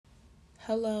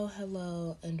Hello,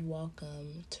 and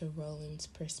welcome to Roland's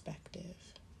Perspective.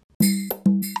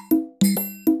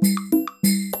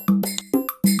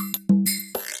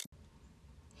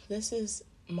 This is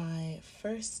my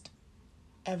first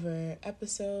ever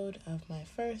episode of my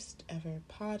first ever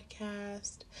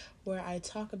podcast where I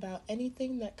talk about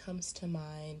anything that comes to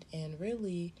mind and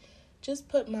really just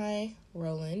put my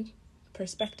Roland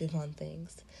perspective on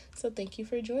things. So thank you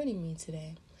for joining me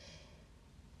today.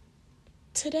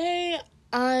 Today,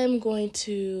 I'm going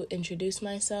to introduce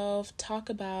myself, talk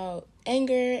about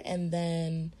anger, and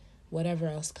then whatever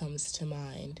else comes to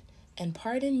mind. And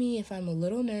pardon me if I'm a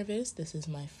little nervous. This is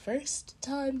my first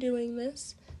time doing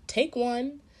this. Take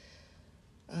one.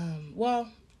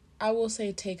 I will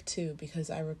say take two because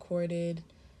I recorded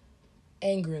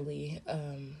angrily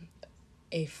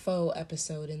a faux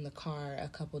episode in the car a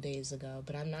couple days ago.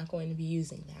 But I'm not going to be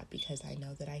using that because I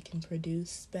know that I can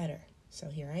produce better. So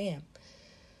here I am.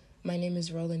 My name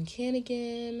is Roland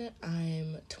Canigan.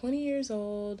 I'm 20 years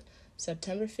old.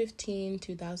 September 15,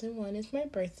 2001 is my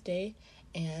birthday,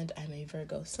 and I'm a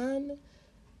Virgo sun,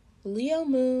 Leo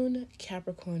moon,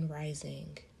 Capricorn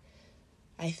rising.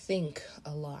 I think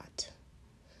a lot,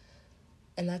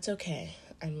 and that's okay.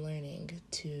 I'm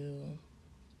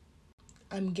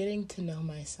getting to know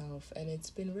myself, and it's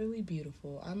been really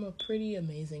beautiful. I'm a pretty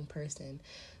amazing person,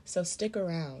 so stick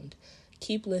around.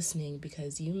 Keep listening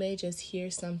because you may just hear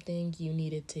something you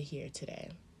needed to hear today.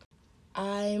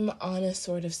 I'm on a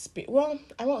sort of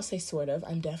I won't say sort of.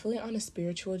 I'm definitely on a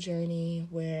spiritual journey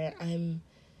where and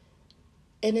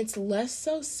it's less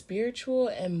so spiritual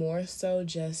and more so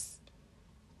just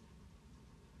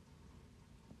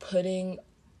putting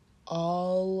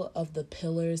all of the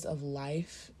pillars of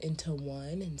life into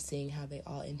one and seeing how they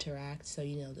all interact. So,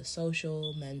 the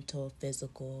social, mental,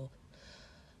 physical,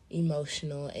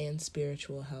 emotional, and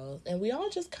spiritual health. And we all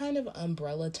just kind of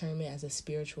umbrella term it as a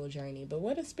spiritual journey. But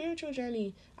what a spiritual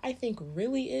journey, I think,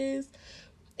 really is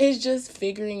just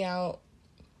figuring out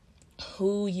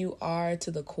who you are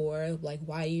to the core, like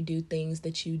why you do things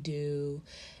that you do,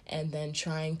 and then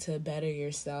trying to better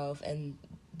yourself and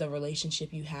the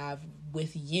relationship you have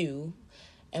with you.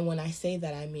 And when I say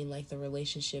that, I mean like the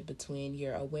relationship between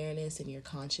your awareness and your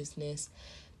consciousness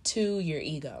to your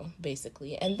ego,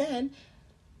 basically. And then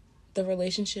the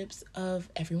relationships of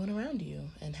everyone around you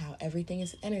and how everything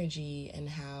is energy and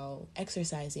how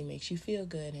exercising makes you feel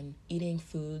good and eating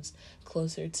foods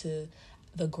closer to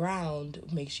the ground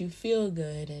makes you feel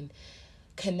good and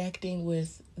connecting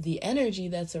with the energy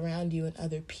that's around you and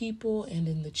other people and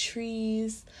in the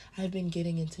trees. I've been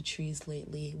getting into trees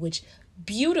lately, which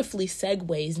beautifully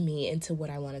segues me into what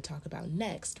I want to talk about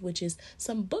next, which is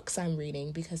some books I'm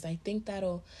reading because I think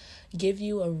that'll give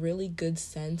you a really good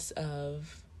sense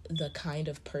of the kind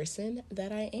of person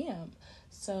that I am.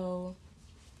 So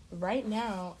right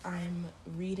now I'm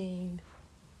reading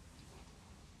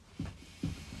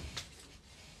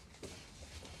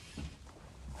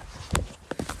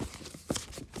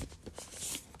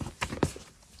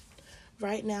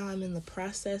I'm in the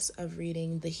process of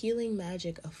reading The Healing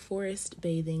Magic of Forest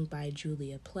Bathing by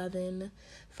Julia Plevin,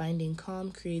 Finding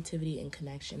Calm, Creativity, and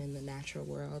Connection in the Natural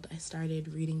World. I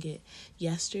started reading it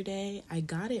yesterday. I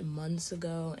got it months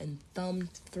ago and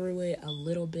thumbed through it a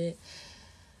little bit.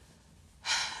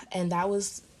 And that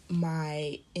was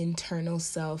my internal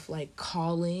self, like,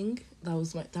 calling. That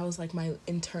was like my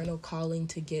internal calling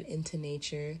to get into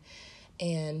nature.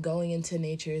 And going into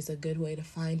nature is a good way to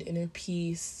find inner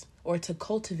peace, or to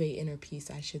cultivate inner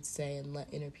peace, I should say, and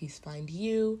let inner peace find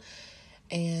you.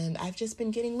 And I've just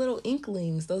been getting little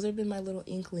inklings. Those have been my little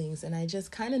inklings. And I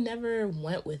just kind of never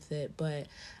went with it. But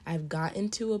I've gotten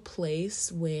to a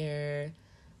place where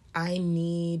I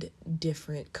need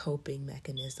different coping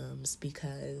mechanisms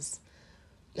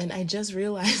and I just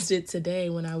realized it today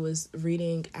when I was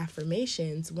reading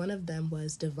affirmations. One of them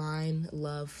was divine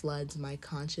love floods my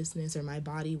consciousness or my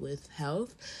body with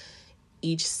health.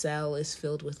 Each cell is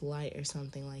filled with light or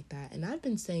something like that. And I've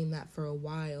been saying that for a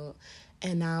while.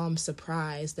 And now I'm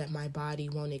surprised that my body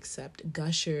won't accept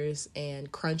Gushers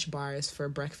and Crunch bars for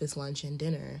breakfast, lunch, and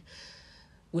dinner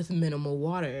with minimal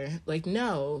water. Like,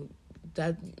 no,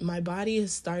 that my body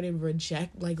has started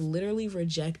literally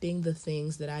rejecting the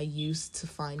things that I used to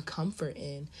find comfort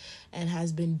in, and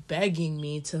has been begging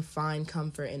me to find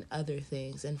comfort in other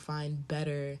things and find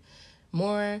better,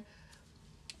 more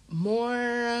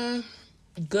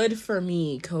good for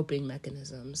me coping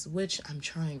mechanisms, which I'm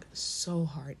trying so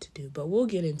hard to do, but we'll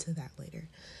get into that later.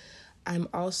 I'm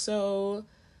also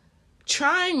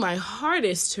trying my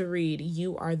hardest to read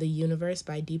You Are the Universe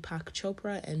by Deepak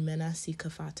Chopra and Menasi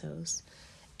Kafatos,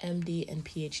 MD and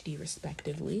PhD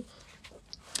respectively.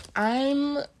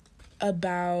 I'm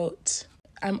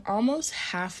I'm almost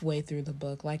halfway through the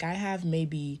book. Like, I have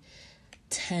maybe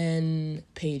 10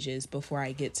 pages before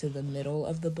I get to the middle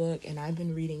of the book, and I've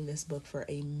been reading this book for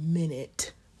a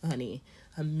minute, honey.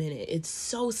 A minute. It's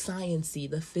so sciencey.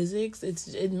 The physics,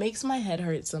 it makes my head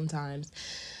hurt sometimes.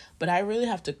 But I really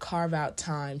have to carve out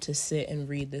time to sit and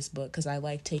read this book because I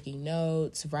like taking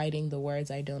notes, writing the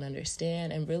words I don't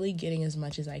understand, and really getting as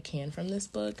much as I can from this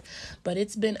book. But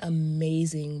it's been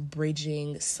amazing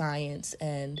bridging science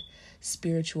and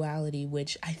spirituality,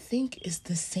 which I think is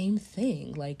the same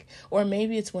thing. Like, or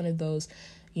maybe it's one of those,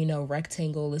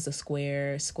 rectangle is a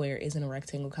square, square isn't a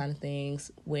rectangle kind of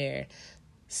things, where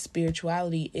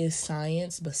spirituality is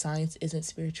science, but science isn't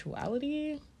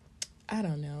spirituality. I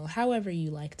don't know. However you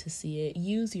like to see it,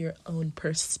 use your own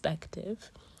perspective.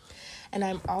 And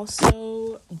I'm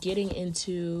also getting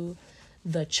into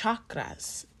the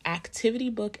Chakras activity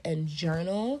book and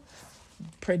journal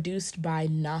produced by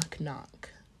Knock Knock.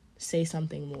 Say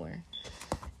Something More.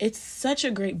 It's such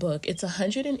a great book. It's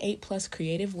 108 plus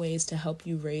creative ways to help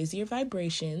you raise your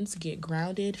vibrations, get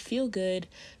grounded, feel good,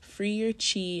 free your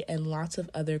chi, and lots of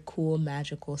other cool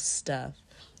magical stuff.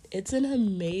 It's an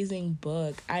amazing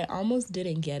book. I almost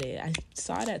didn't get it. I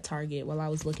saw it at Target while I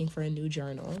was looking for a new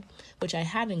journal, which I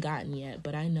haven't gotten yet,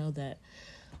 but I know that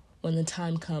when the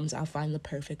time comes, I'll find the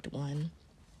perfect one.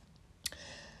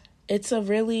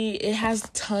 It has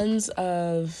tons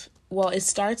of, it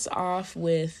starts off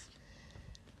with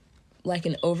like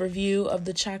an overview of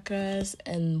the chakras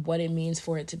and what it means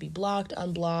for it to be blocked,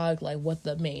 unblocked, like what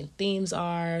the main themes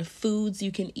are, foods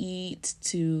you can eat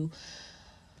to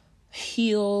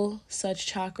heal such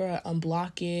chakra,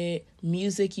 unblock it,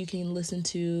 music you can listen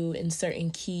to in certain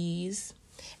keys.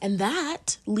 And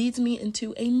that leads me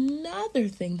into another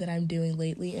thing that I'm doing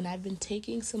lately, and I've been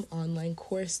taking some online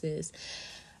courses.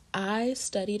 I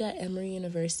studied at Emory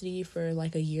University for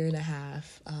like a year and a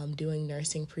half, doing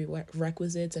nursing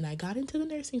prerequisites, and I got into the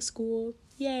nursing school.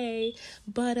 Yay.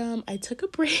 But I took a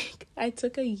break. I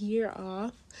took a year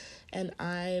off, and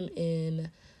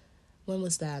when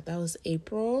was that? That was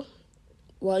April.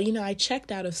 Well, I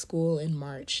checked out of school in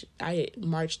March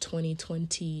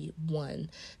 2021,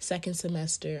 second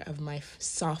semester of my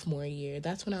sophomore year.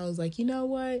 That's when I was like, you know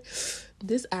what?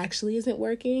 This actually isn't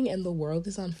working and the world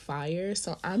is on fire.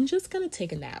 So I'm just going to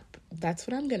take a nap. That's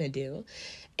what I'm going to do.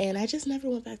 And I just never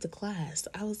went back to class.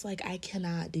 I was like, I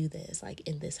cannot do this. Like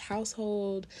in this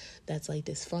household that's like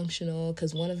dysfunctional,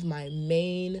 because one of my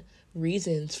main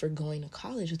reasons for going to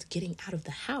college was getting out of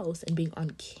the house and being on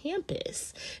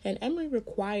campus. And Emory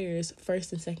requires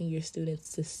first and second year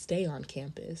students to stay on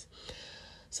campus.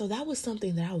 So that was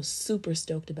something that I was super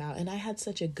stoked about, and I had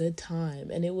such a good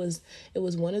time. And it was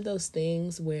one of those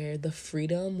things where the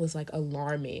freedom was like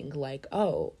alarming. Like,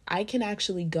 oh, I can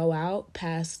actually go out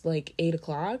past like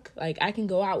 8:00. Like I can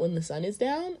go out when the sun is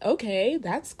down. Okay,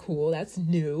 that's cool. That's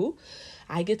new.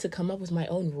 I get to come up with my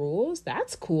own rules.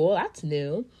 That's cool. That's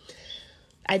new.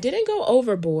 I didn't go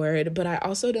overboard, but I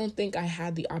also don't think I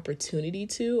had the opportunity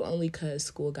to, only because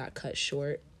school got cut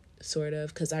short, sort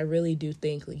of, because I really do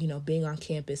think, being on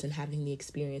campus and having the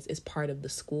experience is part of the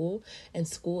school, and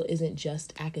school isn't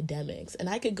just academics. And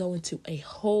I could go into a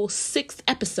whole 6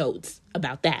 episodes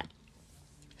about that,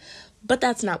 but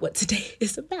that's not what today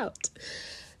is about.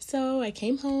 So I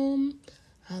came home.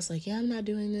 I was like, yeah, I'm not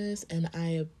doing this, and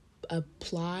I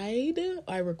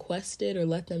requested or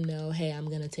let them know, hey, I'm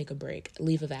gonna take a break,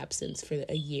 leave of absence for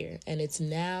a year. And it's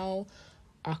now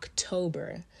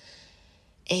October,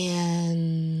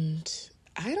 and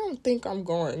I don't think I'm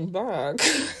going back.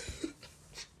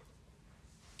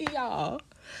 Y'all,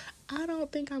 I don't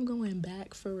think I'm going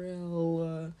back for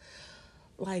real.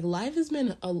 Like life has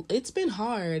been it's been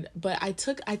hard, but I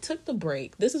took the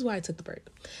break. This is why I took the break.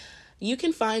 You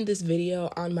can find this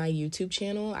video on my YouTube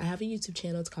channel. I have a YouTube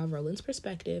channel. It's called Roland's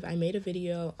Perspective. I made a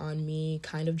video on me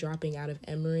kind of dropping out of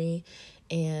Emory,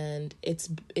 and it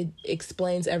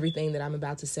explains everything that I'm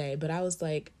about to say. But I was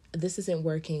like, this isn't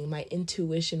working. My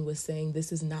intuition was saying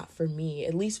this is not for me,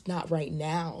 at least not right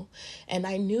now. And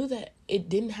I knew that it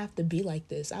didn't have to be like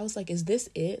this. I was like, is this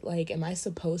it? Like, am I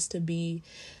supposed to be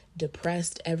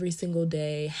depressed every single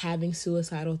day, having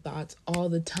suicidal thoughts all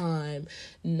the time,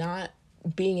 not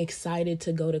being excited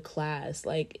to go to class?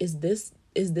 Like, is this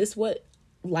what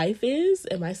life is?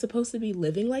 Am I supposed to be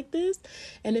living like this?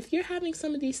 And if you're having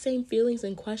some of these same feelings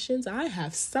and questions, I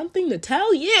have something to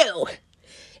tell you.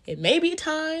 It may be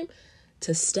time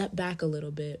to step back a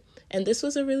little bit. And this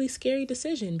was a really scary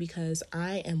decision because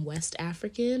I am West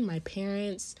African. My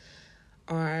parents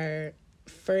are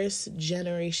first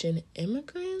generation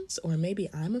immigrants, or maybe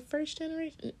I'm a first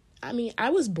generation. I mean,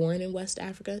 I was born in West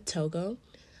Africa, Togo.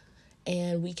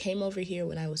 And we came over here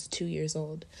when I was 2 years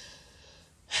old.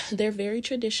 They're very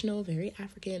traditional, very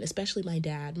African, especially my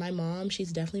dad. My mom,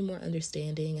 she's definitely more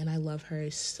understanding, and I love her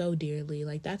so dearly.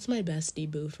 Like, that's my bestie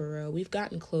boo for real. We've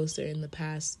gotten closer in the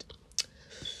past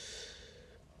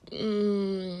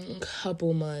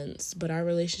couple months, but our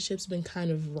relationship's been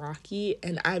kind of rocky,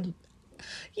 and I'm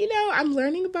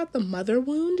learning about the mother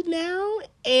wound now,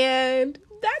 and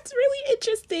that's really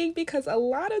interesting because a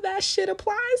lot of that shit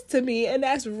applies to me, and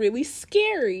that's really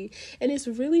scary. And it's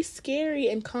really scary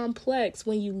and complex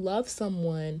when you love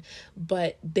someone,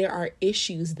 but there are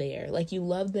issues there. Like, you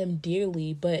love them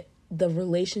dearly, but the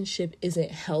relationship isn't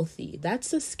healthy.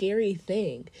 That's a scary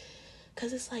thing.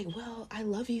 Because it's like, well, I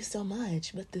love you so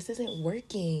much, but this isn't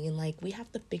working. And, like, we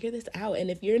have to figure this out. And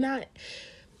if you're not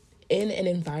in an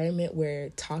environment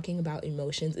where talking about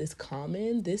emotions is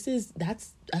common,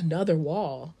 that's another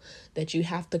wall that you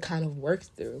have to kind of work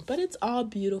through. But it's all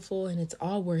beautiful and it's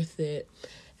all worth it.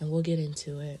 And we'll get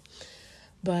into it.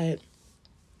 But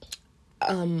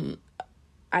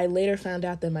I later found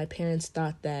out that my parents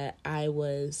thought that I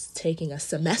was taking a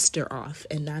semester off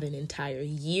and not an entire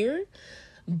year.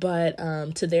 But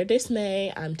to their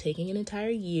dismay, I'm taking an entire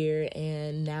year,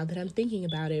 and now that I'm thinking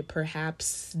about it,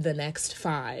 perhaps the next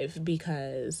 5,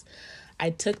 because I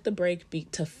took the break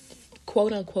to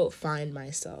quote unquote find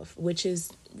myself, which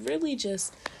is really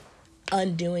just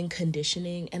undoing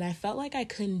conditioning. And I felt like I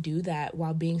couldn't do that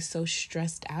while being so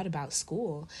stressed out about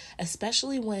school,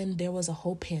 especially when there was a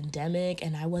whole pandemic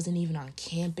and I wasn't even on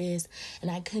campus, and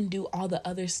I couldn't do all the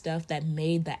other stuff that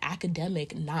made the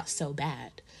academic not so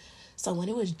bad. So when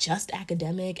it was just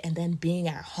academic and then being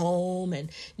at home and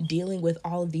dealing with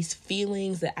all of these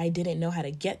feelings that I didn't know how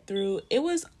to get through, it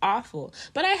was awful.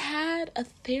 But I had a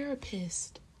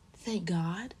therapist, thank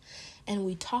God, and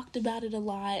we talked about it a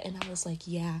lot, and I was like,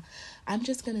 yeah, I'm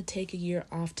just going to take a year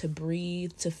off to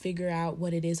breathe, to figure out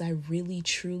what it is I really,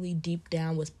 truly, deep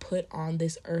down was put on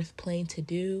this earth plane to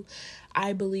do.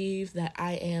 I believe that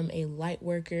I am a light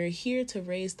worker here to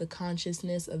raise the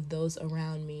consciousness of those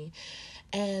around me.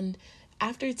 And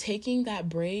after taking that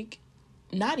break,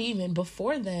 not even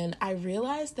before then, I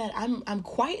realized that I'm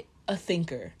quite a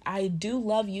thinker. I do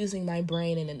love using my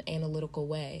brain in an analytical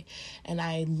way, and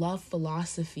I love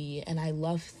philosophy, and I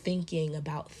love thinking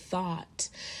about thought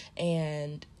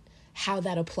and how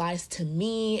that applies to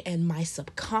me and my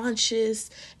subconscious.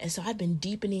 And so I've been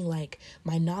deepening like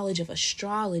my knowledge of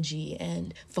astrology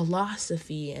and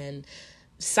philosophy and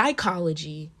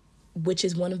psychology, which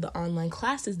is one of the online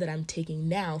classes that I'm taking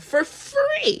now for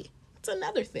free. It's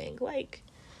another thing. Like,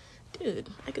 dude,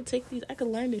 I could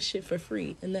learn this shit for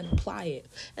free and then apply it.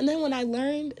 And then when I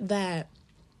learned that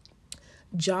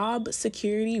job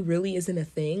security really isn't a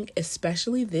thing,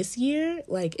 especially this year,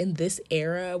 like in this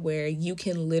era where you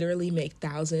can literally make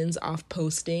thousands off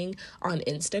posting on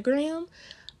Instagram,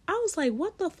 I was like,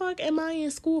 what the fuck am I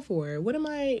in school for? What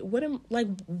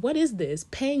is this?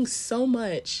 Paying so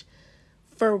much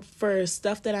for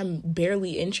stuff that I'm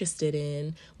barely interested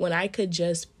in, when I could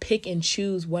just pick and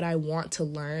choose what I want to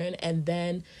learn and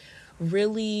then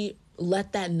really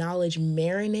let that knowledge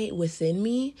marinate within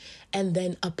me and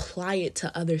then apply it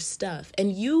to other stuff.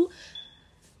 And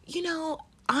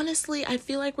honestly, I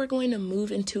feel like we're going to move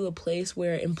into a place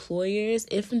where employers,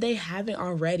 if they haven't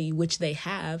already, which they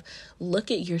have,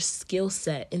 look at your skill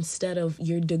set instead of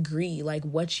your degree. Like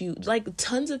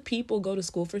tons of people go to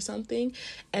school for something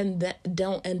and that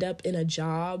don't end up in a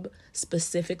job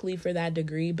specifically for that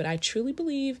degree. But I truly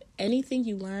believe anything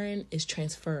you learn is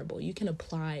transferable. You can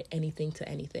apply anything to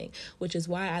anything, which is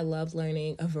why I love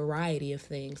learning a variety of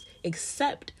things,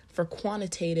 except for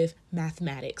quantitative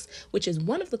mathematics, which is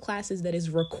one of the classes that is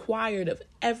required of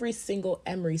every single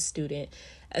Emory student,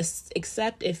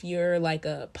 except if you're like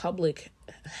a public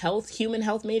health, human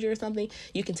health major or something,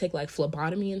 you can take like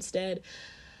phlebotomy instead.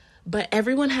 But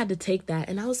everyone had to take that.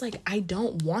 And I was like, I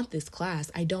don't want this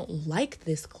class. I don't like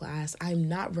this class. I'm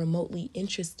not remotely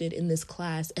interested in this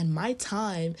class. And my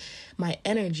time, my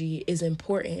energy is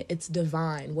important. It's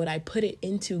divine. What I put it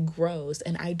into grows.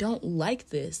 And I don't like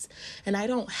this. And I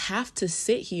don't have to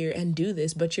sit here and do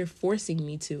this, but you're forcing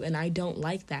me to. And I don't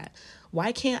like that.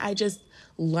 Why can't I just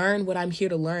learn what I'm here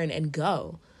to learn and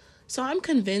go? So I'm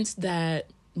convinced that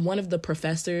one of the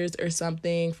professors or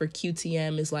something for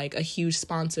QTM is like a huge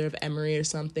sponsor of Emory or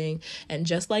something. And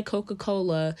just like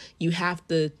Coca-Cola, you have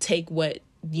to take what,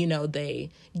 they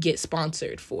get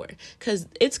sponsored for. Because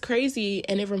it's crazy.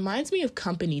 And it reminds me of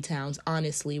company towns,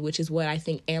 honestly, which is what I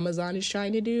think Amazon is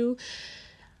trying to do.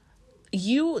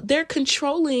 They're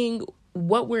controlling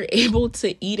what we're able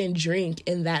to eat and drink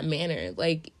in that manner.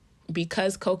 Like,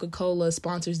 because Coca-Cola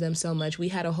sponsors them so much, we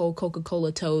had a whole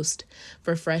Coca-Cola toast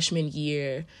for freshman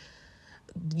year.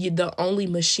 The only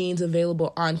machines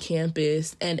available on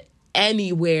campus and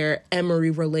anywhere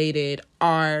Emory related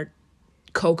are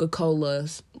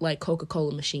Coca-Colas, like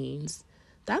Coca-Cola machines.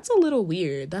 That's a little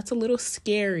weird. That's a little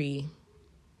scary.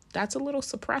 That's a little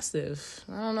suppressive.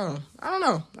 I don't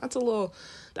know. That's a little,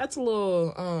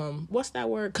 what's that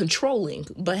word? Controlling.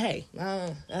 But hey,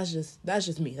 that's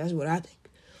just me. That's what I think.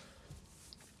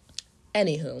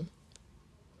 Anywho,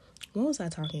 what was I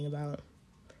talking about?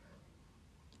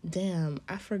 Damn,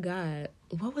 I forgot.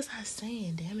 What was I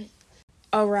saying? Damn it.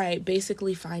 All right,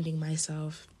 basically finding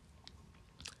myself.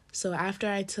 So after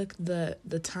I took the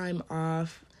time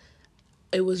off,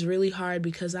 it was really hard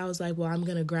because I was like, well, I'm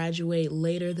going to graduate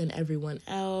later than everyone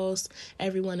else.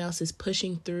 Everyone else is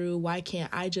pushing through. Why can't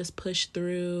I just push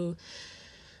through?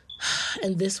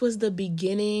 And this was the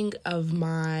beginning of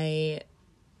my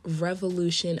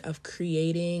revolution of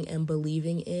creating and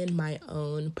believing in my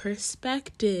own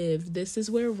perspective. This is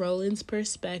where Roland's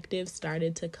perspective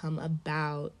started to come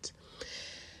about.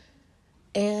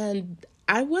 And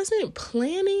I wasn't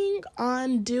planning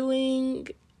on doing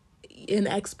an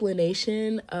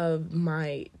explanation of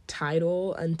my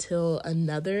title until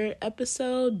another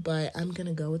episode, but I'm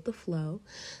gonna go with the flow.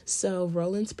 So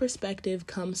Roland's perspective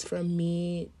comes from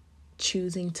me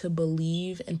choosing to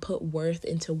believe and put worth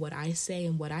into what I say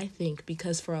and what I think,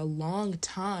 because for a long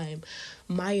time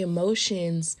my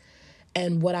emotions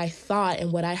and what I thought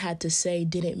and what I had to say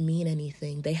didn't mean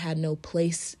anything. They had no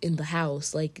place in the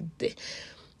house. Like,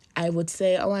 I would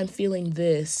say, oh, I'm feeling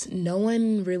this. No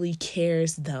one really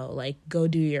cares though. Like, go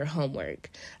do your homework.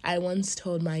 I once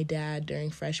told my dad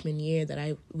during freshman year that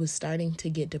I was starting to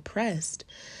get depressed,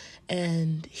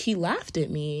 and he laughed at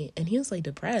me and he was like,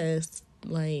 depressed?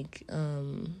 Like,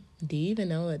 do you even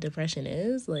know what depression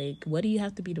is? Like, what do you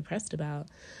have to be depressed about?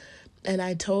 And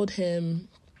I told him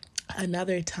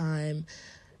another time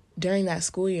during that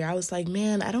school year, I was like,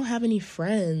 man, I don't have any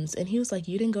friends. And he was like,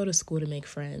 you didn't go to school to make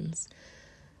friends.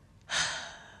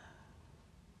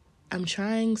 I'm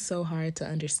trying so hard to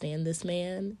understand this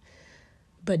man,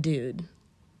 but dude,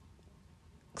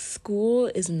 school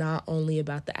is not only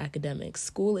about the academics.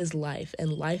 School is life,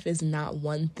 and life is not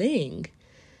one thing.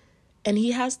 And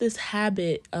he has this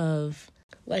habit of,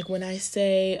 like, when I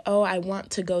say, oh, I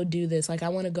want to go do this, like I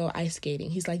want to go ice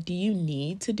skating, he's like, do you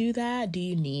need to do that? Do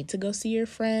you need to go see your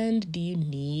friend? Do you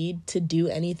need to do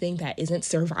anything that isn't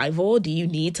survival? Do you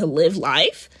need to live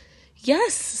life?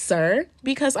 Yes, sir,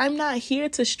 because I'm not here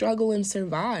to struggle and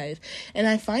survive. And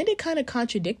I find it kind of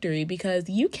contradictory because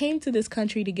you came to this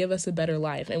country to give us a better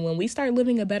life. And when we start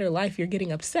living a better life, you're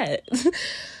getting upset.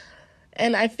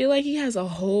 And I feel like he has a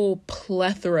whole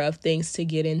plethora of things to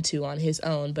get into on his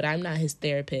own, but I'm not his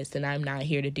therapist and I'm not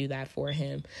here to do that for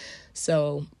him.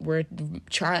 So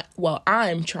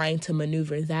I'm trying to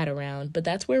maneuver that around, but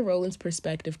that's where Roland's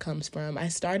perspective comes from. I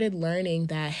started learning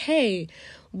that, hey,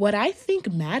 what I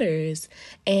think matters.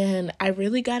 And I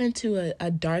really got into a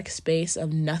dark space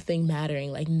of nothing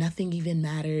mattering, like nothing even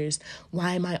matters.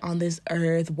 Why am I on this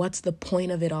earth? What's the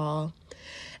point of it all?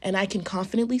 And I can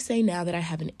confidently say now that I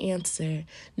have an answer.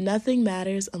 Nothing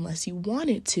matters unless you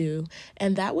want it to.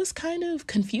 And that was kind of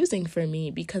confusing for me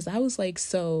because I was like,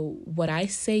 so what I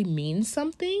say means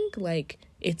something? Like,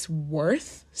 it's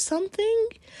worth something?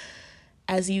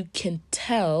 As you can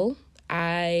tell,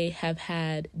 I have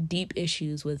had deep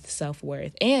issues with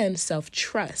self-worth and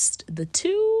self-trust. The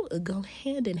two go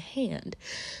hand in hand.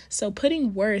 So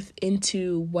putting worth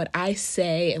into what I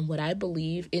say and what I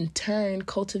believe in turn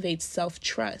cultivates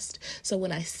self-trust. So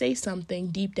when I say something,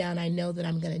 deep down I know that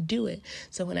I'm going to do it.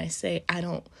 So when I say I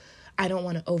don't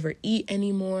want to overeat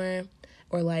anymore,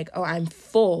 or like, oh, I'm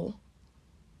full,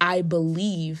 I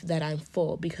believe that I'm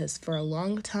full, because for a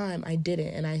long time I didn't,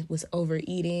 and I was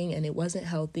overeating and it wasn't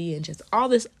healthy and just all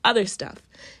this other stuff.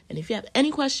 And if you have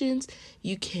any questions,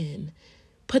 you can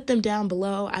put them down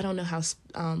below. I don't know how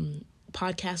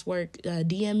podcasts work.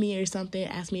 DM me or something,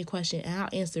 ask me a question and I'll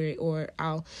answer it, or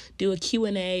I'll do a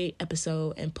Q&A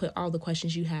episode and put all the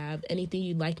questions you have, anything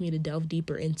you'd like me to delve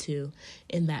deeper into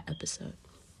in that episode.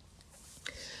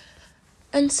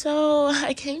 And so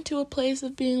I came to a place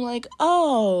of being like,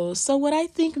 oh, so what I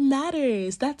think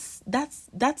matters. That's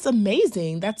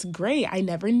amazing. That's great. I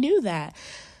never knew that.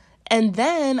 And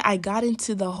then I got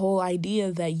into the whole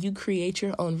idea that you create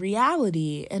your own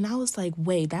reality. And I was like,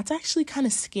 wait, that's actually kind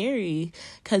of scary,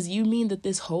 because you mean that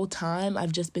this whole time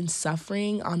I've just been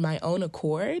suffering on my own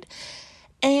accord?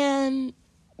 And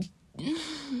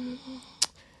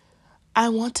I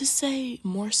want to say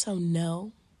more so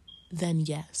no than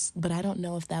yes, but I don't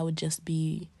know if that would just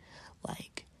be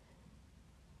like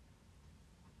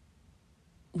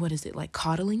like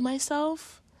coddling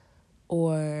myself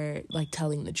or like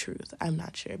telling the truth. I'm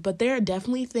not sure. But there are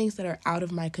definitely things that are out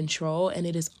of my control. And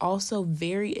it is also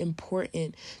very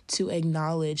important to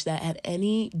acknowledge that at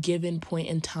any given point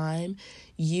in time,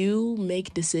 you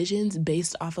make decisions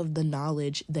based off of the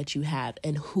knowledge that you have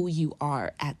and who you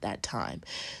are at that time.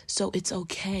 So it's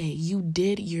okay. You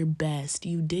did your best.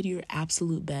 You did your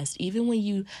absolute best. Even when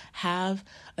you have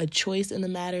a choice in the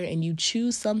matter and you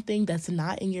choose something that's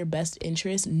not in your best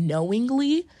interest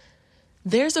knowingly,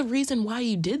 there's a reason why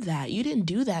you did that. You didn't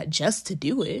do that just to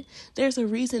do it. There's a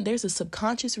reason, there's a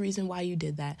subconscious reason why you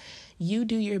did that. You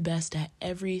do your best at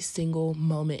every single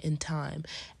moment in time.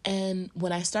 And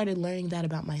when I started learning that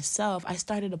about myself, I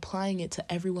started applying it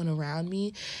to everyone around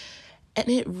me. And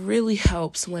it really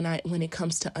helps when it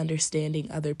comes to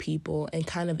understanding other people and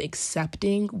kind of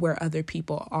accepting where other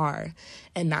people are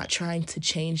and not trying to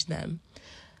change them.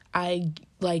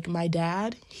 Like my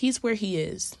dad, he's where he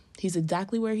is. He's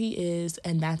exactly where he is,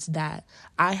 and that's that.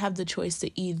 I have the choice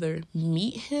to either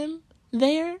meet him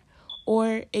there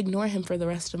or ignore him for the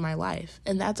rest of my life.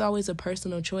 And that's always a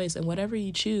personal choice. And whatever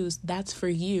you choose, that's for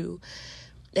you.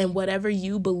 And whatever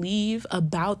you believe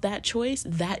about that choice,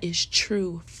 that is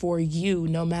true for you,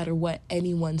 no matter what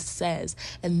anyone says.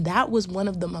 And that was one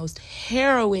of the most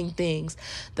harrowing things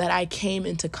that I came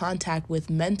into contact with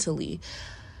mentally.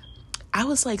 I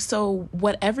was like, so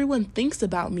what everyone thinks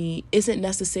about me isn't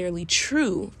necessarily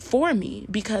true for me,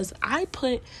 because I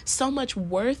put so much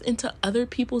worth into other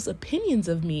people's opinions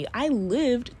of me. I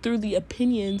lived through the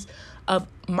opinions of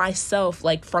myself,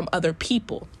 like from other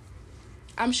people.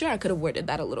 I'm sure I could have worded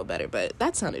that a little better, but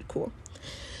that sounded cool.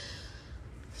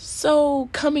 So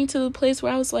coming to the place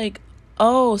where I was like,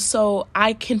 oh, so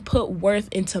I can put worth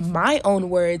into my own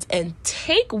words and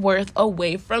take worth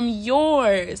away from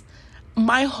yours.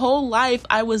 My whole life,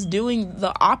 I was doing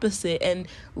the opposite and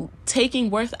taking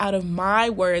worth out of my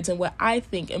words and what I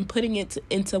think and putting it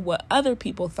into what other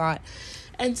people thought.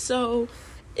 And so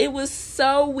it was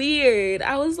so weird.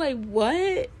 I was like,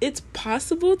 what? It's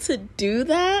possible to do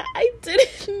that? I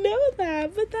didn't know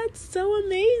that, but that's so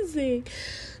amazing.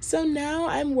 So now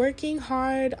I'm working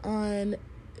hard on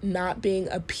not being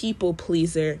a people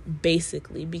pleaser,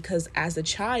 basically, because as a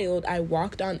child, I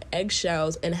walked on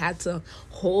eggshells and had to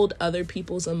hold other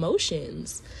people's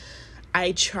emotions.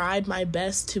 I tried my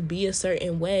best to be a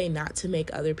certain way, not to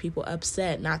make other people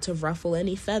upset, not to ruffle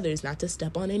any feathers, not to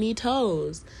step on any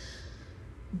toes.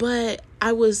 But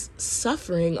I was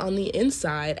suffering on the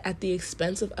inside at the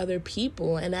expense of other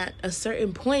people. And at a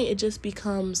certain point, it just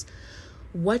becomes,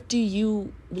 what do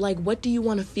you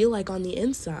want to feel like on the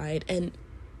inside? And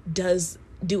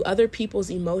do other people's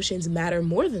emotions matter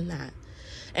more than that?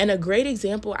 And a great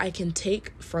example I can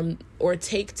take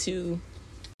to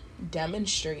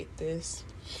demonstrate this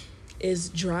is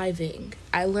driving.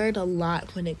 I learned a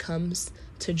lot when it comes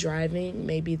to driving.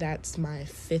 Maybe that's my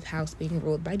fifth house being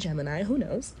ruled by Gemini, who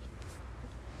knows?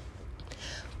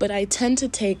 But I tend to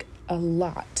take a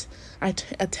lot. I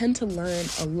tend to learn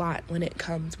a lot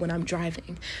when I'm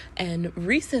driving. And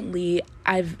recently,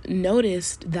 I've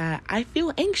noticed that I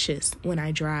feel anxious when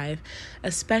I drive,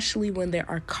 especially when there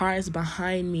are cars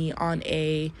behind me on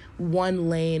a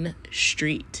one-lane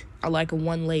street, or like a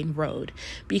one-lane road.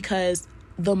 Because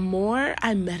the more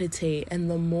I meditate and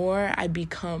the more I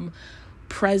become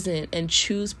present and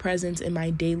choose presence in my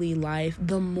daily life,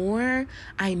 the more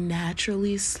I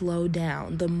naturally slow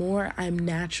down, the more I'm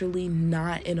naturally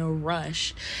not in a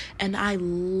rush. And I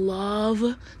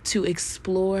love to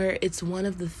explore. It's one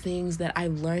of the things that I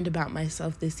learned about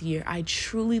myself this year. I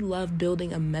truly love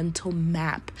building a mental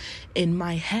map in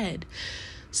my head.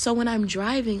 So when I'm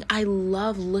driving, I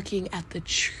love looking at the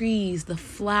trees, the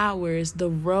flowers, the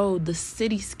road, the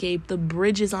cityscape, the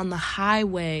bridges on the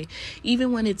highway.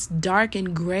 Even when it's dark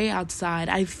and gray outside,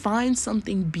 I find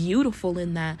something beautiful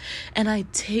in that. And I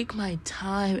take my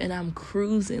time and I'm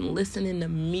cruising, listening to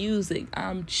music.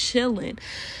 I'm chilling.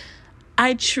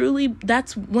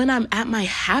 That's when I'm at my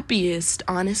happiest,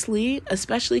 honestly,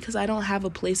 especially because I don't have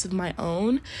a place of my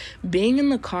own. Being in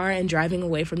the car and driving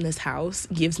away from this house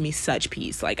gives me such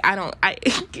peace. Like, I don't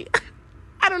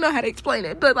know how to explain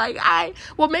it, but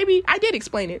maybe I did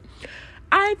explain it.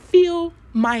 I feel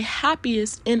my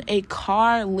happiest in a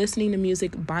car listening to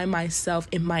music by myself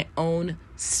in my own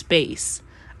space.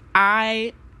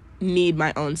 I need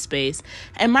my own space.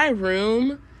 And my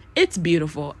room, it's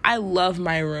beautiful. I love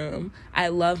my room. I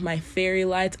love my fairy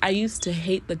lights. I used to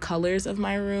hate the colors of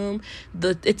my room.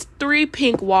 It's 3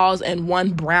 pink walls and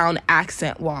 1 brown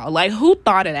accent wall. Like, who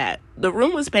thought of that? The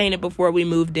room was painted before we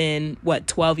moved in,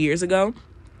 12 years ago?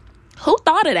 Who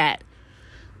thought of that?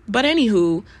 But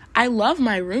anywho, I love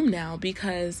my room now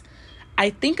because I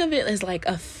think of it as like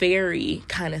a fairy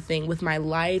kind of thing with my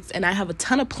lights. And I have a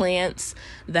ton of plants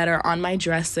that are on my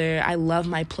dresser. I love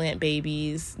my plant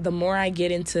babies. The more I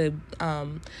get into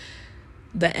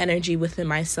the energy within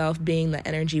myself, being the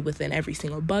energy within every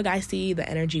single bug I see, the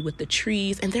energy with the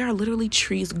trees, and there are literally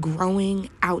trees growing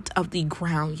out of the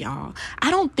ground, y'all. I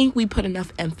don't think we put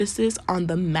enough emphasis on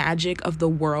the magic of the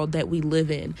world that we live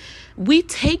in. We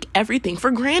take everything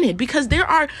for granted because there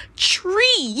are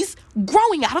trees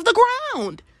growing out of the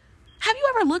ground. Have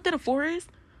you ever looked at a forest?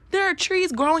 There are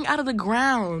trees growing out of the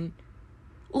ground.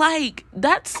 Like,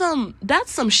 that's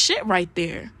some shit right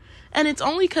there. And it's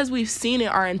only because we've seen it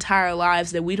our entire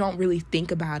lives that we don't really think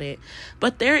about it.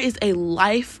 But there is a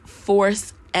life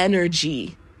force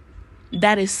energy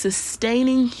that is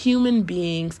sustaining human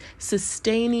beings,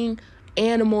 sustaining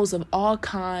animals of all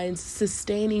kinds,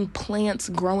 sustaining plants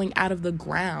growing out of the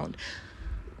ground.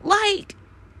 Like,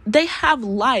 they have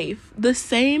life. The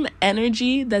same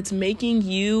energy that's making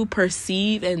you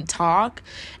perceive and talk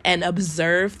and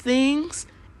observe things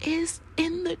is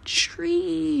in the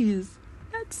trees.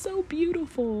 That's so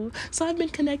beautiful. So I've been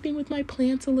connecting with my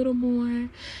plants a little more,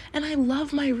 and I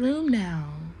love my room now.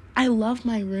 I love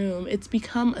my room. It's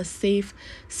become a safe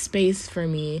space for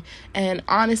me. And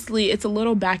honestly, it's a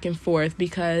little back and forth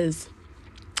because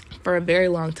for a very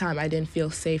long time, I didn't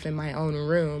feel safe in my own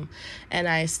room. And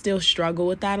I still struggle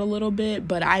with that a little bit,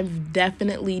 but I've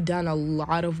definitely done a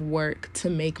lot of work to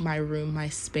make my room my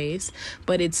space,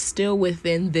 but it's still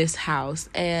within this house.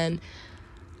 And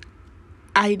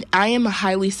I am a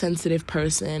highly sensitive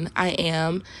person. I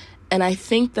am. And I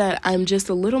think that I'm just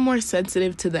a little more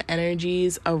sensitive to the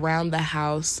energies around the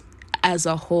house as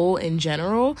a whole in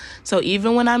general. So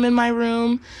even when I'm in my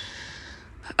room,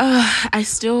 I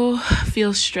still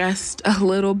feel stressed a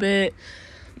little bit.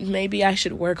 Maybe I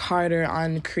should work harder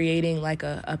on creating like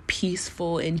a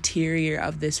peaceful interior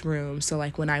of this room. So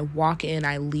like when I walk in,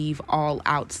 I leave all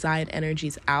outside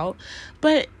energies out.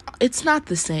 But it's not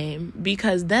the same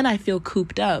because then I feel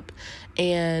cooped up.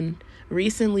 And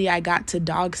recently I got to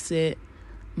dog sit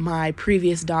my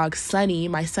previous dog, Sunny,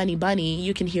 my Sunny Bunny.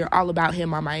 You can hear all about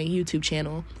him on my YouTube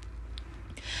channel.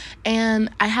 And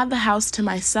I had the house to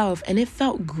myself and it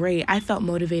felt great. I felt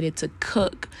motivated to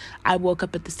cook. I woke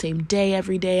up at the same day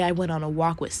every day. I went on a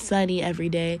walk with Sunny every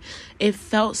day. It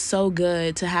felt so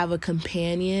good to have a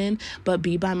companion, but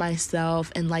be by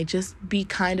myself and like just be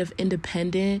kind of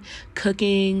independent,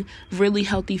 cooking really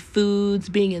healthy foods,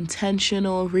 being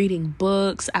intentional, reading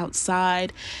books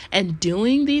outside, and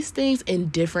doing these things in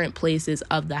different places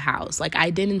of the house. Like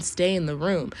I didn't stay in the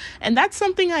room. And that's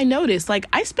something I noticed. Like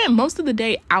I spent most of the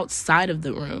day outside of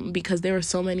the room because there were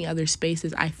so many other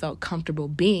spaces I felt comfortable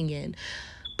being in.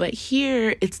 But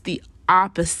here it's the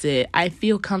opposite. I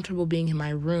feel comfortable being in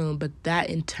my room, but that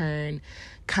in turn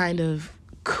kind of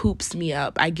coops me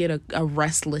up. I get a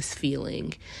restless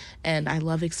feeling and I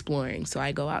love exploring. So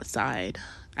I go outside,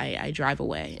 I drive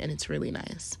away, and it's really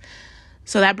nice.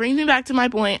 So that brings me back to my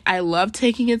point. I love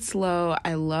taking it slow.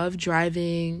 I love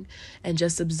driving and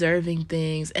just observing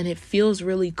things. And it feels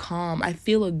really calm. I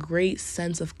feel a great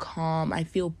sense of calm. I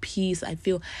feel peace. I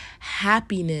feel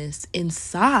happiness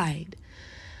inside.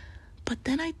 But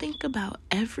then I think about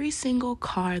every single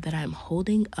car that I'm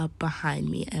holding up behind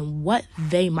me and what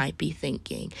they might be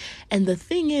thinking. And the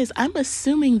thing is, I'm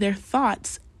assuming their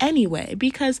thoughts anyway,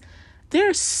 because there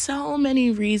are so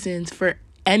many reasons for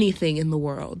anything in the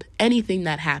world, anything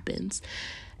that happens.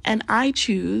 And I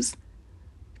choose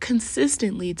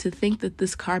consistently to think that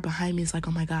this car behind me is like,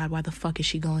 oh my God, why the fuck is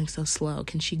she going so slow?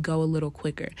 Can she go a little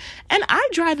quicker? And I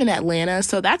drive in Atlanta,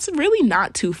 so that's really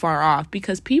not too far off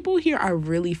because people here are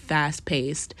really fast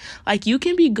paced. Like you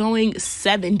can be going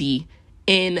 70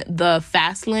 in the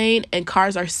fast lane and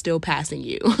cars are still passing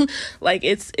you. Like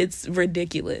it's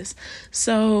ridiculous.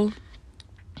 So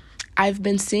I've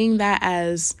been seeing that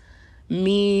as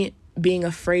me being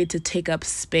afraid to take up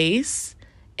space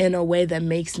in a way that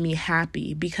makes me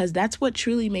happy because that's what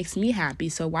truly makes me happy.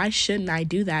 So why shouldn't I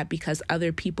do that? Because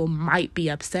other people might be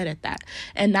upset at that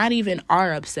and not even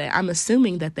are upset. I'm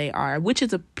assuming that they are, which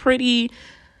is a pretty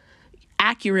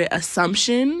accurate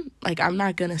assumption. Like I'm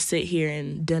not going to sit here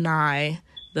and deny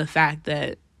the fact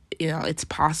that, you know, it's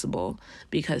possible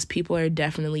because people are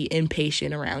definitely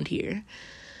impatient around here.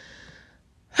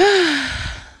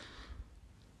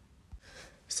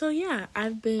 So yeah,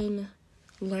 I've been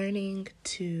learning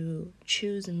to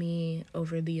choose me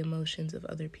over the emotions of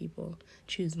other people,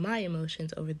 choose my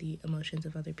emotions over the emotions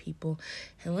of other people.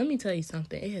 And let me tell you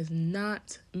something, it has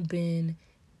not been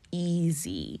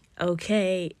easy,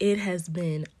 okay? It has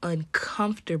been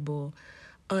uncomfortable,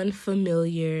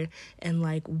 unfamiliar, and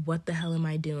like, what the hell am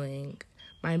I doing?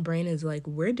 My brain is like,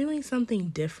 we're doing something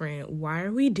different. Why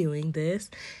are we doing this?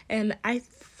 And I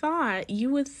thought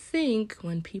you would think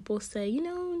when people say,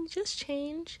 just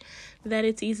change, that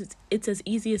it's easy. It's as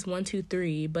easy as 1, 2,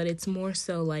 3, but it's more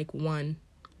so like 1,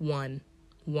 1,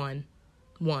 1,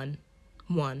 1,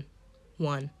 1,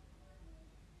 1,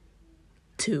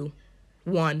 2,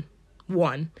 1,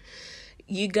 1.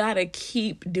 You gotta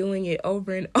keep doing it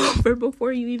over and over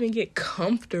before you even get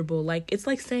comfortable. Like, it's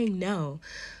like saying no.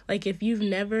 Like, if you've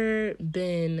never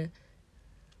been,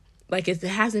 like, it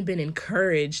hasn't been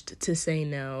encouraged to say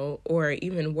no, or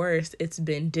even worse, it's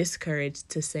been discouraged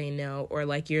to say no, or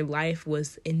like your life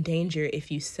was in danger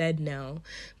if you said no,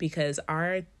 because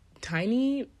our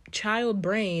tiny child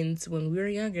brains, when we were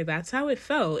younger, that's how it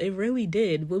felt. It really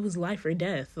did. It was life or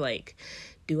death. Like,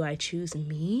 do I choose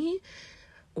me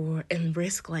and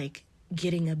risk like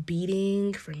getting a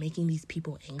beating for making these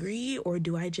people angry, or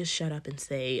do I just shut up and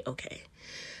say okay?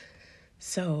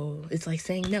 So it's like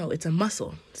saying no. It's a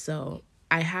muscle. So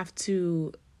I have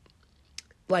to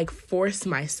like force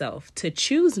myself to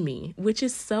choose me, which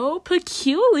is so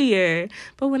peculiar.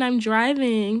 But when I'm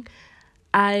driving,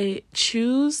 I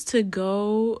choose to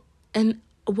go. And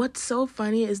what's so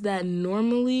funny is that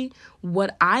normally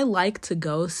what I like to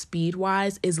go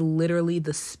speed-wise is literally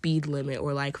the speed limit,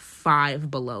 or like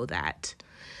 5 below that.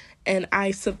 And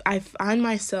I find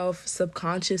myself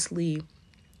subconsciously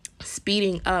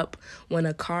speeding up when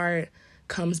a car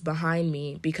comes behind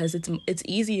me, because it's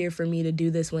easier for me to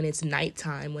do this when it's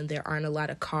nighttime, when there aren't a lot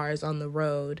of cars on the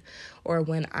road, or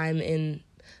when I'm in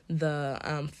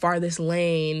the farthest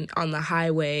lane on the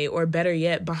highway, or better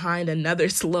yet, behind another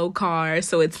slow car,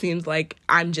 so it seems like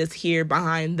I'm just here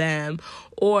behind them,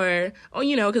 or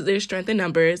because there's strength in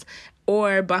numbers,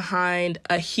 or behind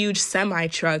a huge semi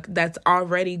truck that's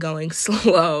already going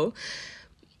slow.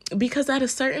 Because at a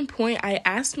certain point, I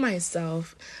asked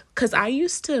myself, because I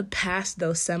used to pass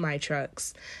those semi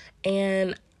trucks,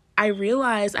 and I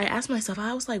realized, I asked myself,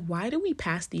 I was like, why do we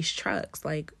pass these trucks?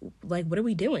 Like what are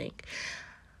we doing?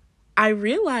 I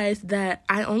realized that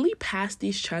I only pass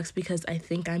these trucks because I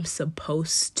think I'm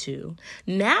supposed to.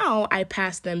 Now I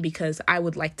pass them because I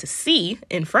would like to see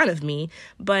in front of me,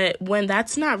 but when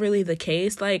that's not really the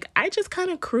case, like, I just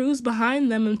kind of cruise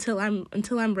behind them until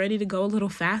I'm ready to go a little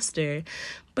faster.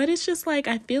 But it's just like,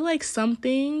 I feel like some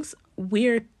things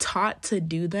we're taught to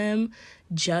do them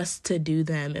just to do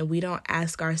them, and we don't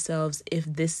ask ourselves if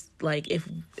this, like,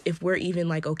 if we're even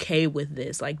like okay with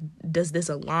this, like, does this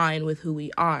align with who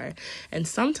we are? And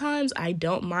sometimes I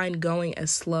don't mind going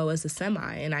as slow as a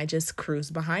semi, and I just cruise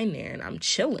behind there and I'm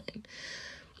chilling.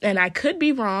 And I could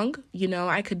be wrong,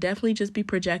 I could definitely just be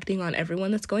projecting on everyone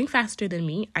that's going faster than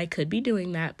me. I could be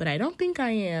doing that, but I don't think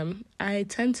I am. I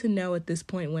tend to know at this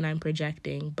point when I'm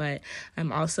projecting, but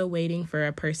I'm also waiting for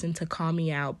a person to call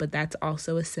me out, but that's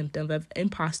also a symptom of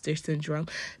imposter syndrome,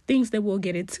 things that we'll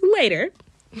get into later.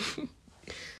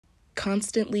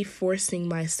 Constantly forcing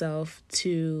myself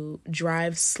to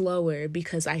drive slower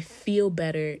because I feel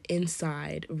better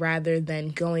inside, rather than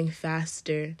going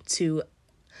faster to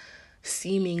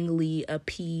seemingly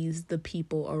appease the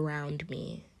people around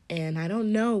me. And I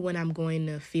don't know when I'm going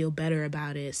to feel better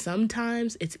about it.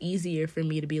 Sometimes it's easier for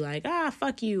me to be like,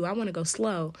 fuck you, I want to go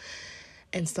slow.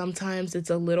 And sometimes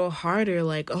it's a little harder,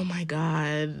 like, oh my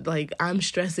God, like, I'm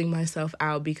stressing myself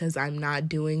out because I'm not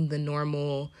doing the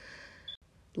normal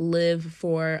live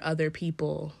for other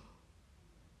people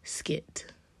skit.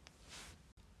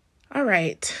 All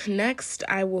right, next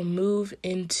I will move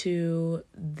into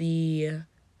the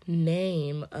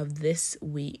name of this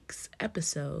week's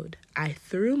episode. I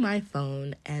threw my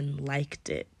phone and liked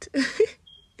it.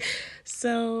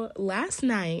 So last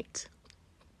night,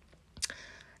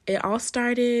 it all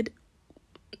started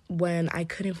when I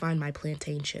couldn't find my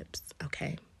plantain chips,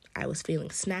 okay? I was feeling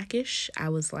snackish. I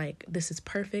was like, this is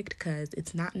perfect because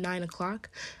it's not 9 o'clock.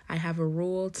 I have a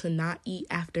rule to not eat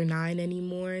after 9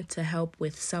 anymore, to help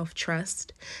with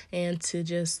self-trust and to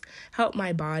just help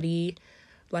my body,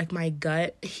 like my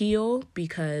gut, heal,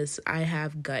 because I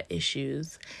have gut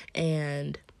issues.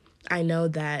 And I know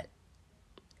that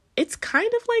it's kind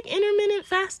of like intermittent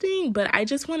fasting, but I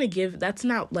just want to that's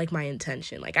not like my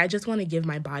intention. Like, I just want to give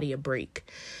my body a break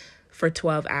for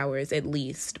 12 hours at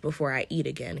least before I eat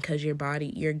again, because your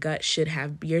gut should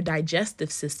have, your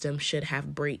digestive system should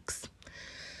have breaks.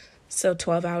 So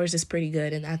 12 hours is pretty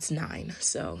good, and that's 9.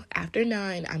 So after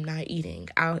 9, I'm not eating.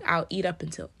 I'll eat up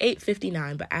until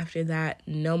 8:59, but after that,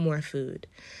 no more food.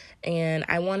 And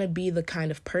I want to be the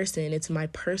kind of person, it's my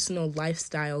personal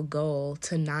lifestyle goal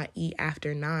to not eat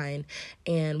after 9.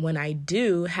 And when I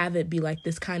do, have it be like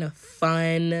this kind of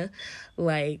fun,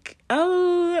 like,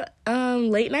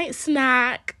 late night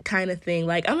snack kind of thing.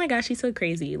 Like, oh my gosh, she's so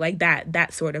crazy. Like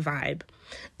that sort of vibe.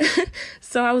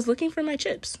 So I was looking for my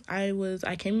chips. I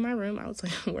came in my room. I was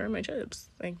like, where are my chips?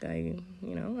 Like,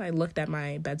 I looked at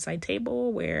my bedside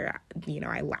table where,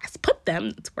 I last put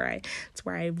them. It's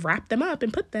where I wrapped them up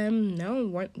and put them.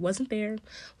 No, wasn't there.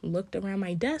 Looked around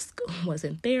my desk.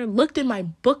 Wasn't there. Looked in my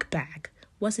book bag.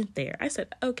 Wasn't there. I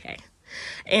said, okay.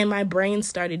 And my brain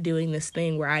started doing this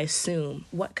thing where I assume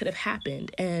what could have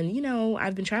happened. And,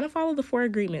 I've been trying to follow the 4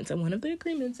 agreements. And one of the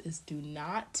agreements is do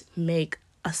not make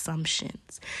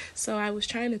assumptions. So I was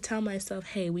trying to tell myself,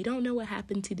 hey, we don't know what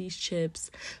happened to these chips,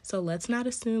 so let's not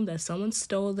assume that someone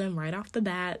stole them right off the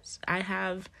bat. I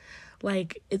have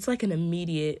it's like an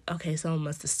immediate, okay, someone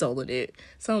must have stolen it.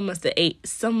 Someone must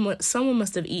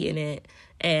have eaten it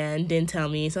and didn't tell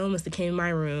me. Someone must have came in my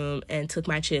room and took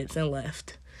my chips and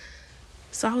left.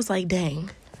 So I was like,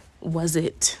 dang, was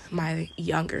it my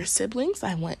younger siblings?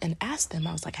 I went and asked them.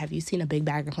 I was like, have you seen a big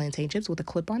bag of plantain chips with a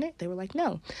clip on it? They were like,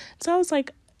 no. So I was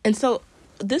like, and so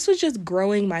this was just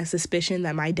growing my suspicion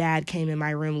that my dad came in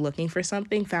my room looking for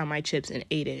something, found my chips and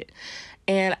ate it.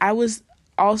 And I was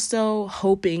also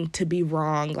hoping to be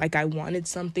wrong. Like, I wanted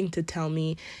something to tell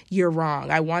me you're wrong.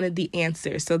 I wanted the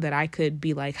answer so that I could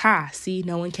be like, see,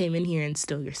 no one came in here and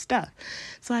stole your stuff.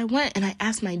 So I went and I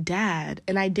asked my dad,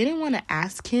 and I didn't want to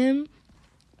ask him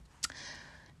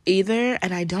either,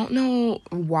 and I don't know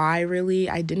why really.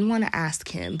 I didn't want to ask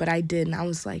him, but I did, and I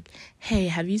was like, hey,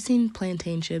 have you seen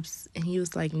plantain chips? And he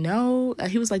was like, no.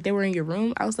 He was like, they were in your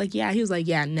room? I was like, yeah. He was like,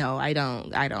 yeah, no, I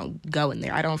don't go in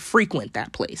there. I don't frequent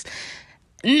that place.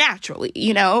 Naturally,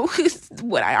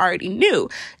 what I already knew.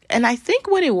 And I think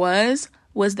what it was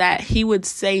that he would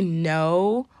say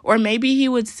no, or maybe he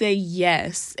would say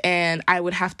yes, and I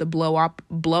would have to blow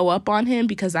up on him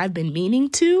because I've been meaning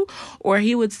to, or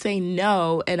he would say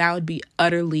no and I would be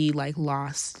utterly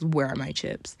lost. Where are my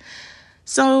chips?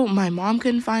 So my mom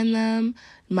couldn't find them.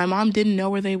 My mom didn't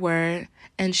know where they were.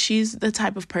 And she's the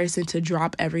type of person to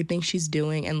drop everything she's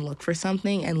doing and look for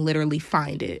something and literally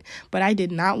find it. But I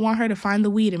did not want her to find the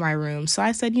weed in my room. So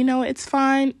I said, it's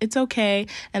fine. It's okay.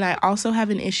 And I also have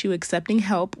an issue accepting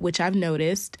help, which I've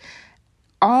noticed.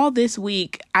 All this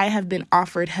week, I have been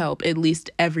offered help at least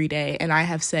every day, and I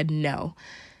have said no,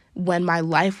 when my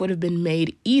life would have been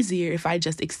made easier if I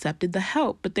just accepted the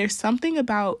help. But there's something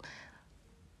about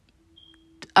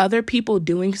other people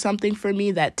doing something for me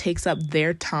that takes up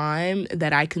their time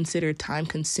that I consider time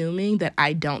consuming that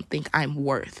I don't think I'm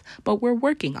worth, but we're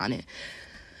working on it.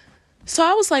 So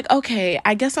I was like, okay,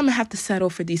 I guess I'm gonna have to settle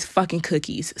for these fucking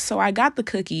cookies. So I got the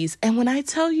cookies, and when I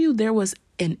tell you there was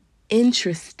an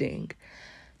interesting,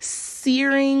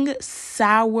 searing,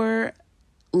 sour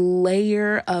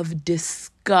layer of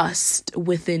disgust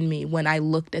within me when I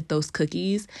looked at those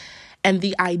cookies. And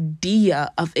the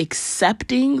idea of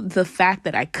accepting the fact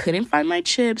that I couldn't find my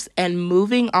chips and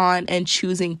moving on and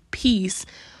choosing peace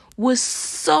was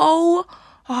so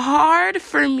hard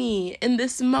for me in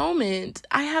this moment.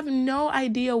 I have no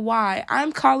idea why.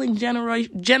 I'm calling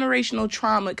generational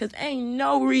trauma because ain't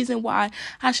no reason why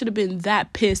I should have been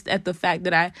that pissed at the fact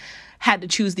that I had to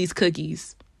choose these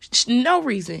cookies. No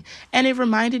reason. And it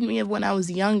reminded me of when I was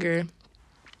younger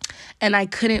and I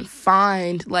couldn't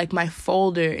find my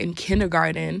folder in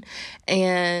kindergarten,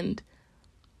 and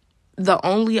the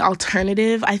only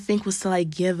alternative I think was to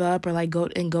give up or go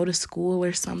to school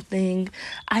or something.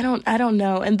 I don't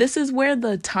know. And this is where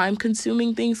the time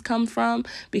consuming things come from,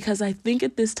 because I think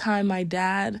at this time my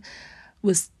dad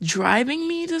was driving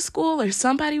me to school, or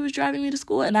somebody was driving me to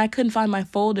school, and I couldn't find my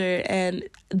folder, and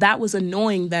that was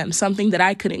annoying them, something that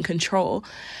I couldn't control.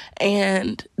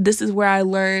 And this is where I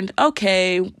learned,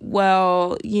 okay,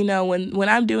 well, when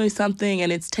I'm doing something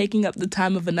and it's taking up the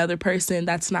time of another person,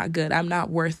 that's not good. I'm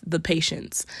not worth the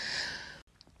patience.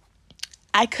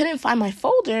 I couldn't find my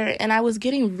folder, and I was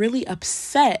getting really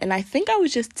upset. And I think I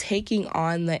was just taking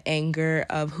on the anger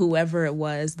of whoever it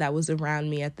was that was around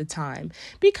me at the time.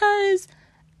 Because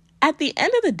at the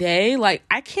end of the day,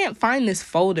 I can't find this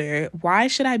folder. Why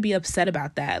should I be upset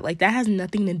about that? That has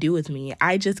nothing to do with me.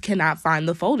 I just cannot find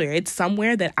the folder. It's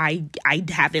somewhere that I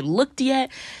haven't looked yet.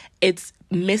 It's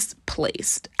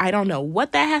misplaced. I don't know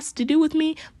what that has to do with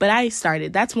me, but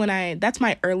that's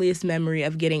my earliest memory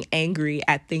of getting angry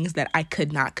at things that I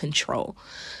could not control.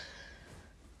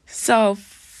 So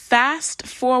fast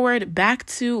forward back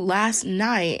to last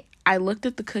night, I looked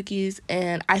at the cookies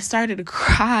and I started to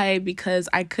cry because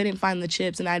I couldn't find the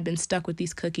chips and I'd been stuck with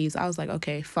these cookies. I was like,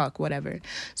 okay, fuck, whatever.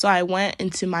 So I went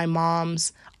into my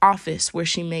mom's office where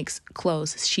she makes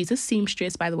clothes. She's a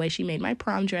seamstress, by the way. She made my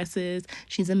prom dresses.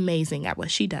 She's amazing at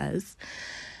what she does.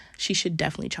 She should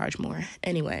definitely charge more.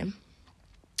 Anyway.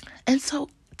 And so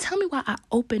tell me why I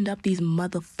opened up these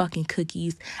motherfucking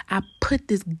cookies. I put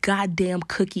this goddamn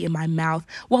cookie in my mouth.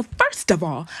 Well, first of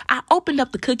all, I opened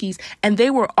up the cookies and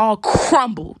they were all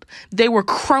crumbled. They were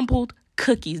crumbled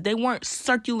cookies. They weren't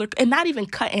circular and not even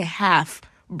cut in half,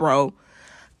 bro.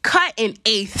 Cut in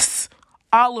eighths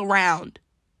all around.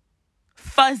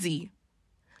 Fuzzy.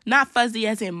 Not fuzzy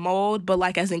as in mold, but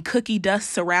like as in cookie dust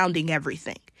surrounding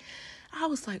everything. I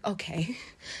was like, okay,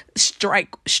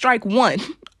 strike one.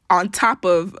 On top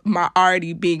of my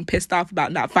already being pissed off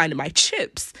about not finding my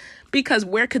chips, because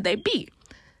where could they be?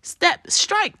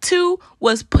 Strike two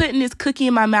was putting this cookie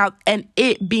in my mouth and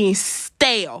it being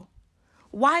stale.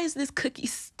 Why is this cookie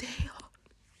stale?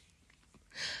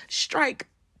 Strike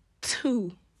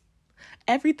two.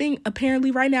 Everything apparently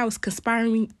right now is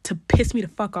conspiring to piss me the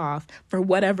fuck off for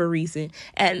whatever reason.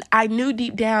 And I knew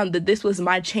deep down that this was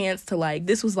my chance to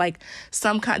this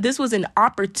was an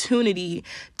opportunity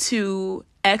to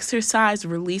exercise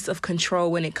release of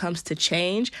control when it comes to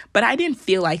change. But I didn't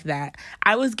feel like that.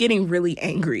 I was getting really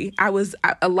angry.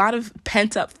 A lot of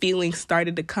pent up feelings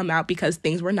started to come out because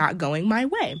things were not going my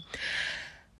way.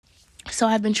 So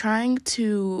I've been trying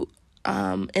to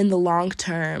in the long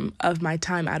term of my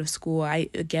time out of school, I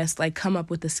guess come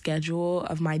up with a schedule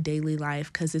of my daily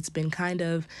life, because it's been kind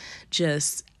of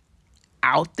just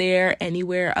out there,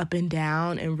 anywhere, up and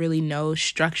down, and really no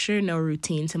structure, no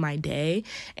routine to my day.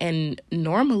 And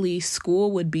normally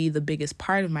school would be the biggest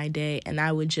part of my day, and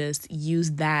I would just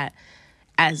use that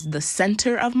as the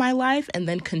center of my life and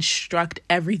then construct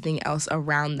everything else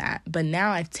around that. But now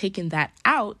I've taken that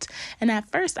out, and at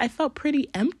first I felt pretty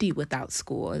empty without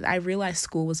school. I realized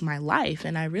school was my life,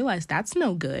 and I realized that's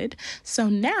no good. So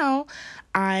now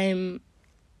I've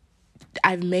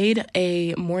made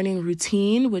a morning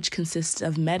routine, which consists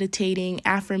of meditating,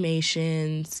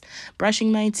 affirmations,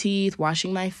 brushing my teeth,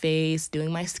 washing my face,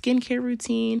 doing my skincare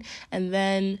routine, and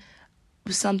then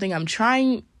something I'm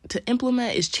trying to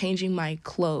implement is changing my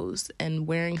clothes and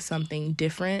wearing something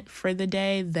different for the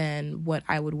day than what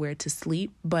I would wear to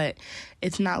sleep. But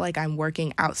it's not like I'm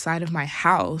working outside of my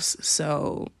house,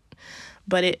 so,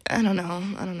 but I don't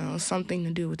know, something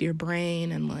to do with your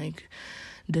brain and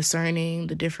discerning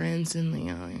the difference, and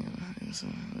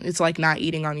it's like not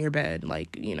eating on your bed,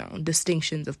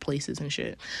 distinctions of places and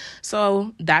shit.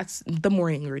 So that's the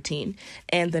morning routine.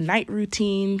 And the night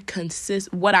routine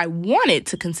what I want it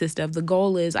to consist of. The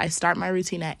goal is I start my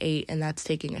routine at 8, and that's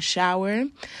taking a shower,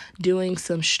 doing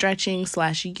some stretching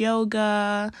 /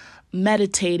 yoga,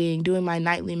 meditating, doing my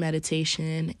nightly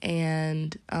meditation,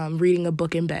 and reading a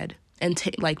book in bed. And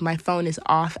my phone is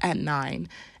off at 9,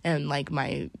 and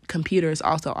my computer is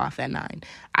also off at 9.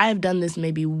 I have done this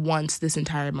maybe once this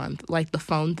entire month, the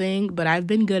phone thing, but I've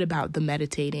been good about the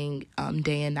meditating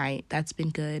day and night. That's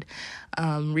been good.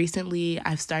 Recently,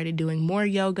 I've started doing more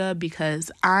yoga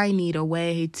because I need a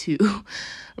way to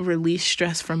release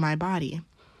stress from my body.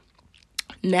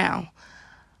 Now,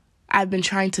 I've been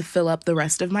trying to fill up the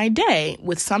rest of my day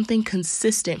with something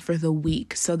consistent for the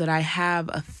week so that I have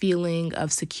a feeling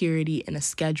of security and a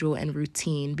schedule and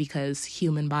routine, because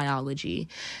human biology.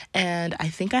 And I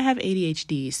think I have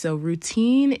ADHD, so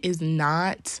routine is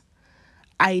not,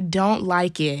 I don't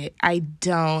like it.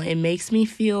 It makes me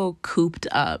feel cooped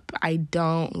up. I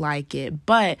don't like it.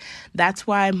 But that's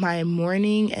why my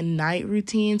morning and night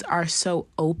routines are so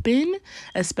open,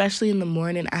 especially in the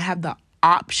morning. I have the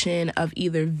option of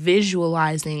either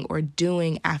visualizing or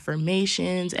doing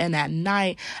affirmations, and at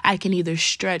night I can either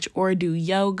stretch or do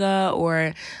yoga,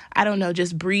 or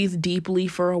just breathe deeply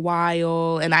for a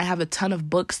while. And I have a ton of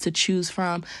books to choose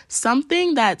from,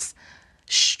 something that's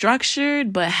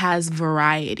structured but has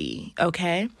variety.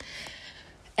 Okay.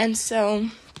 And so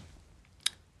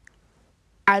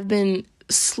I've been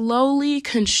slowly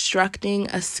constructing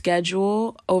a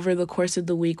schedule over the course of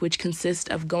the week, which consists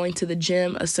of going to the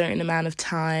gym a certain amount of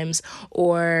times,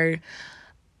 or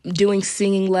doing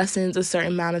singing lessons a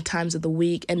certain amount of times of the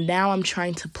week. And now I'm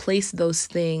trying to place those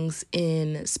things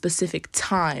in specific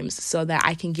times so that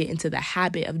I can get into the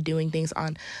habit of doing things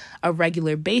on a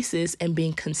regular basis and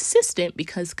being consistent,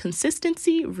 because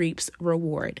consistency reaps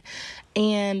reward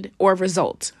or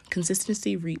result.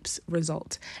 Consistency reaps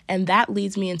result. And that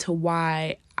leads me into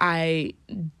why I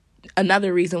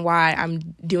another reason why I'm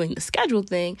doing the schedule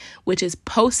thing, which is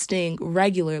posting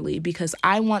regularly, because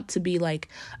I want to be like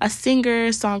a singer,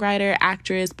 songwriter,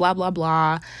 actress, blah, blah,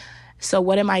 blah. So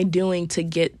what am I doing to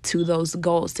get to those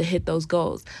goals, to hit those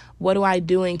goals? What am I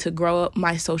doing to grow up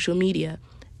my social media?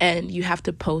 And you have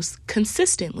to post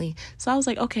consistently. So I was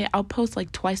like, okay, I'll post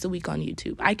like twice a week on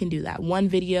YouTube. I can do that. One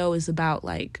video is about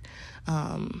like,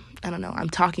 I don't know, I'm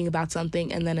talking about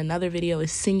something, and then another video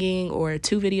is singing, or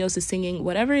 2 videos is singing,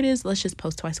 whatever it is, let's just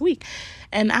post twice a week.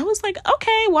 And I was like,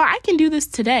 okay, well, I can do this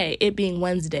today, it being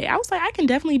Wednesday. I was like, I can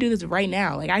definitely do this right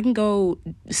now. Like, I can go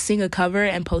sing a cover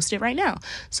and post it right now.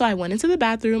 So I went into the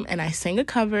bathroom and I sang a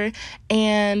cover,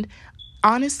 and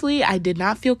honestly, I did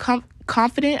not feel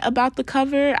confident about the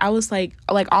cover. I was like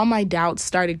all my doubts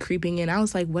started creeping in. I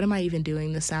was like, what am I even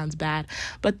doing? This sounds bad.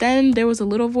 But then there was a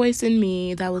little voice in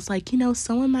me that was like,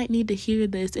 someone might need to hear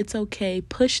this. It's okay.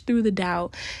 Push through the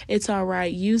doubt. It's all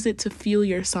right. Use it to fuel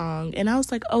your song. And I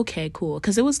was like, okay, cool.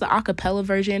 Because it was the a cappella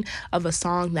version of a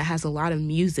song that has a lot of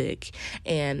music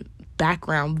and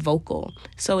background vocal.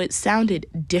 So it sounded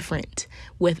different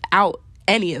without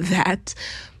any of that.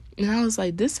 And I was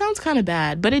like, this sounds kind of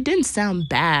bad, but it didn't sound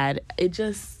bad. It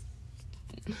just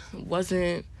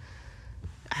wasn't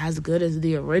as good as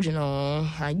the original,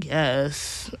 I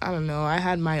guess. I don't know. I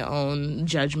had my own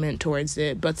judgment towards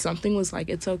it, but something was like,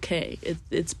 it's okay.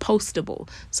 It's postable.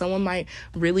 Someone might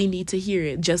really need to hear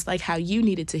it, just like how you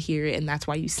needed to hear it, and that's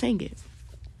why you sang it.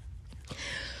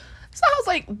 So I was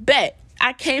like, bet.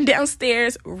 I came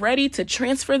downstairs ready to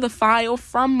transfer the file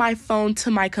from my phone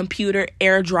to my computer.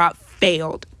 AirDrop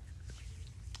failed.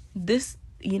 This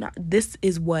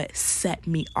is what set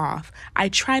me off. I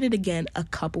tried it again a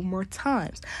couple more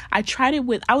times. I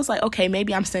was like, okay,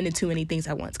 maybe I'm sending too many things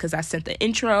at once, because I sent the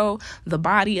intro, the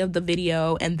body of the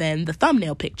video, and then the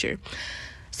thumbnail picture.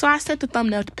 So I sent the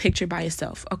thumbnail picture by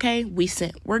itself. Okay,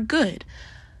 we're good.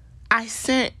 I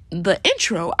sent the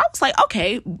intro. I was like,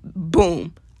 okay,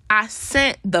 boom. I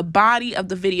sent the body of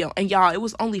the video, and y'all, it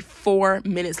was only 4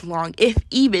 minutes long. If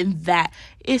even that,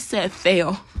 it said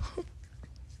fail.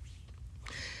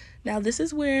 Now, this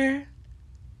is where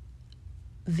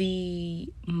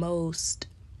the most,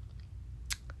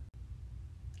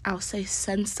 I'll say,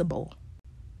 sensible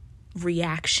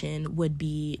reaction would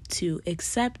be to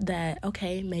accept that,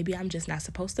 okay, maybe I'm just not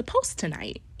supposed to post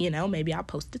tonight. Maybe I'll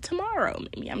post it tomorrow.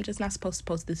 Maybe I'm just not supposed to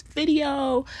post this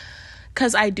video.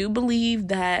 Because I do believe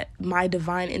that my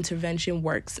divine intervention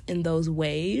works in those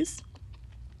ways.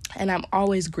 And I'm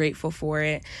always grateful for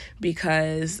it,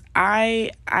 because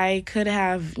I could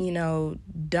have,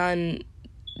 done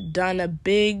a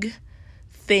big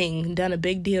thing, done a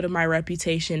big deal to my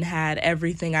reputation had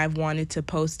everything I've wanted to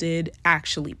posted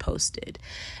actually posted.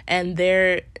 And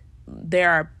there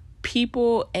are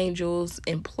people, angels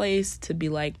in place to be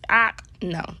like,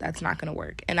 no, that's not going to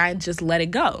work. And I just let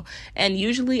it go. And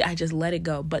usually I just let it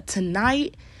go. But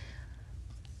tonight,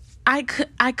 I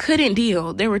couldn't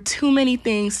deal. There were too many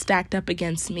things stacked up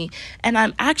against me. And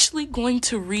I'm actually going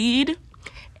to read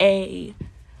a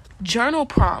journal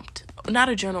prompt, not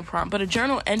a journal prompt, but a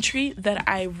journal entry that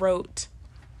I wrote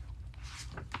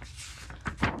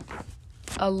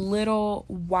a little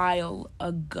while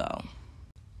ago.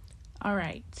 All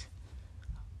right.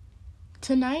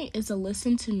 Tonight is a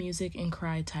listen to music and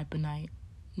cry type of night.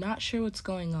 Not sure what's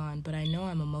going on, but I know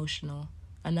I'm emotional.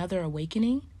 Another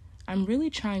awakening? I'm really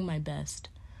trying my best.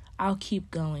 I'll keep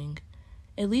going.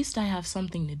 At least I have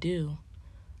something to do.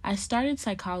 I started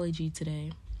psychology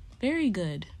today. Very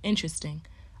good. Interesting.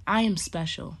 I am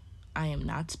special. I am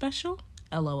not special?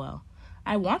 LOL.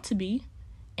 I want to be.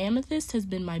 Amethyst has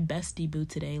been my best debut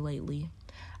today lately.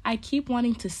 I keep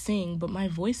wanting to sing, but my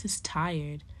voice is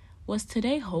tired. Was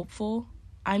today hopeful?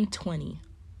 I'm 20.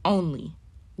 Only.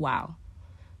 Wow.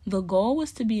 The goal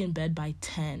was to be in bed by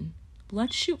 10.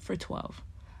 Let's shoot for 12.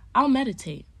 I'll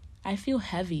meditate. I feel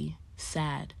heavy,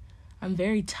 sad. I'm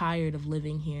very tired of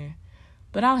living here.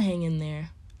 But I'll hang in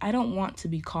there. I don't want to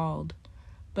be called.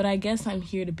 But I guess I'm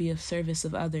here to be of service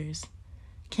of others.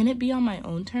 Can it be on my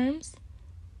own terms?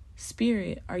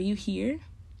 Spirit, are you here?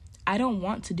 I don't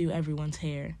want to do everyone's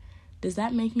hair. Does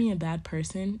that make me a bad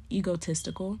person,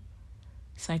 egotistical?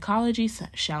 Psychology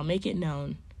shall make it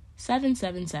known.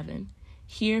 777.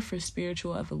 Here for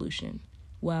spiritual evolution.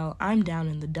 Well, I'm down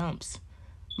in the dumps.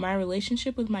 My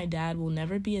relationship with my dad will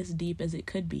never be as deep as it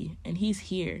could be, and he's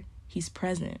here. He's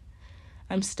present.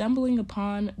 I'm stumbling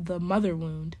upon the mother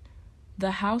wound.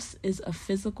 The house is a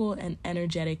physical and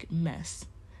energetic mess.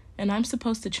 And I'm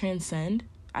supposed to transcend?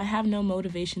 I have no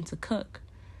motivation to cook.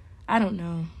 I don't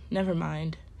know. Never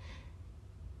mind.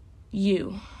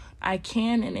 You. I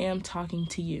can and am talking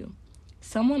to you.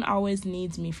 Someone always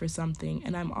needs me for something,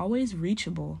 and I'm always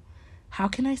reachable. How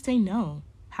can I say no?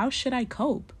 How should I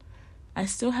cope? I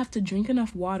still have to drink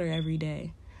enough water every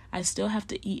day. I still have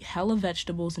to eat hella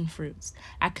vegetables and fruits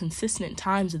at consistent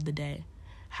times of the day.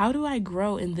 How do I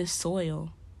grow in this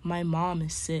soil? My mom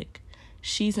is sick.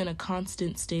 She's in a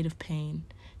constant state of pain.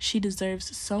 She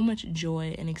deserves so much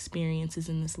joy and experiences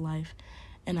in this life,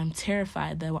 and I'm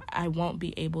terrified that I won't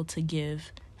be able to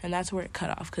give. And that's where it cut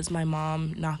off, because my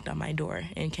mom knocked on my door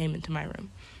and came into my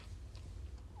room.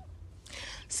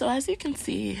 So as you can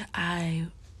see, I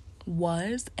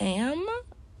was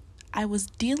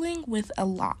dealing with a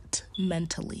lot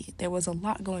mentally. There was a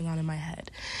lot going on in my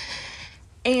head.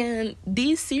 And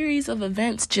these series of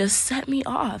events just set me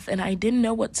off, and I didn't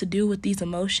know what to do with these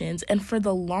emotions. And for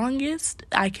the longest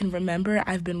I can remember,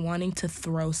 I've been wanting to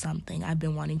throw something. I've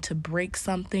been wanting to break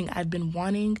something. I've been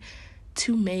wanting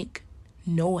to make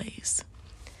noise.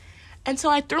 And so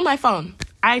I threw my phone.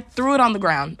 I threw it on the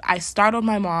ground. I startled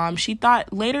my mom.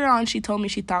 Later on, she told me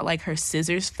she thought like her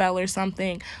scissors fell or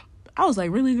something. I was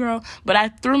like, really, girl? But I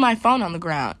threw my phone on the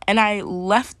ground, and I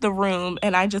left the room,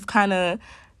 and I just kind of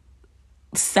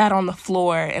sat on the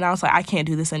floor, and I was like, I can't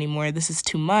do this anymore. This is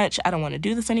too much. I don't want to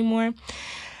do this anymore.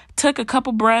 Took a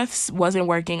couple breaths, wasn't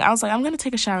working. I was like, I'm going to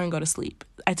take a shower and go to sleep.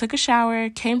 I took a shower,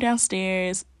 came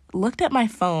downstairs, looked at my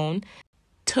phone,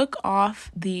 took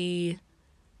off the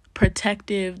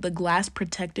glass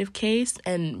protective case,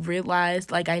 and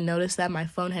realized, like, I noticed that my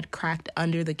phone had cracked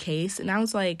under the case, and I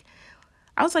was like,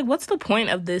 what's the point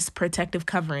of this protective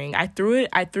covering? I threw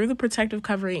the protective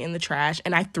covering in the trash,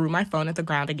 and I threw my phone at the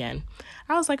ground again.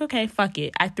 I was like, okay, fuck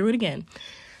it. I threw it again.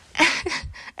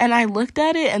 And I looked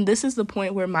at it, and this is the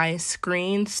point where my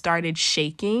screen started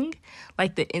shaking,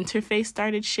 like the interface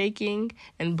started shaking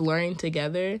and blurring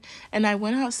together. And I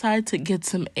went outside to get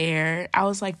some air. I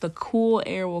was like, the cool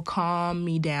air will calm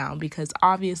me down, because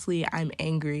obviously I'm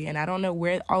angry, and I don't know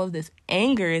where all of this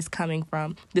anger is coming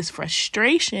from. This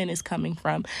frustration is coming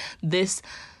from. This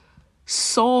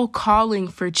soul calling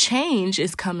for change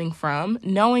is coming from,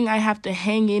 knowing I have to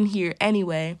hang in here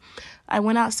anyway. I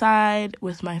went outside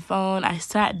with my phone. I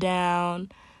sat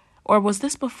down. Or was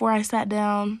this before I sat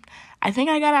down? I think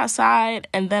I got outside,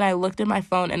 and then I looked at my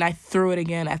phone, and I threw it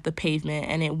again at the pavement,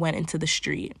 and it went into the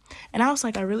street. And I was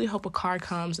like, I really hope a car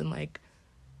comes and like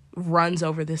runs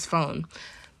over this phone.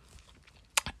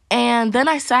 And then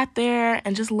I sat there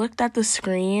and just looked at the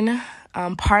screen.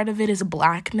 Part of it is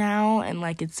black now, and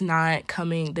like it's not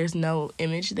coming, there's no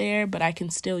image there, but I can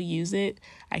still use it.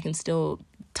 I can still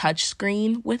touch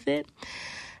screen with it.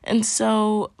 And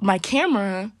so my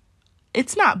camera,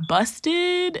 it's not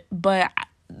busted, but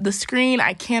the screen,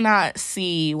 I cannot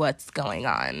see what's going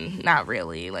on. Not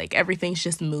really. Like, everything's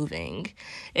just moving.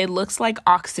 It looks like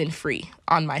Oxenfree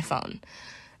on my phone.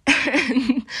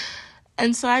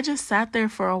 And so I just sat there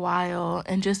for a while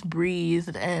and just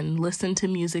breathed and listened to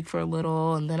music for a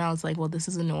little. And then I was like, well, this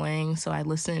is annoying. So I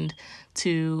listened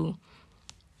to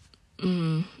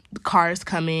the cars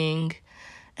coming.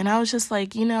 And I was just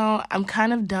like, I'm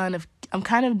kind of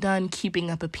done keeping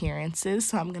up appearances,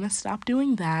 so I'm going to stop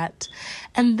doing that.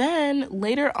 And then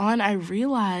later on, I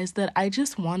realized that I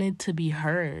just wanted to be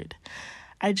heard.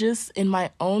 I just, in my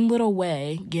own little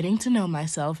way, getting to know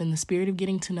myself, in the spirit of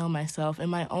getting to know myself, in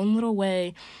my own little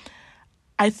way,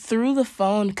 I threw the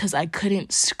phone because I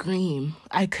couldn't scream.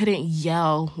 I couldn't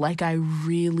yell like I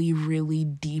really, really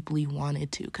deeply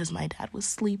wanted to, because my dad was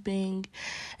sleeping,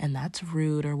 and that's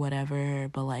rude or whatever.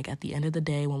 But like, at the end of the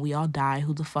day, when we all die,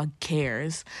 who the fuck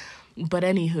cares? But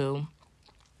anywho,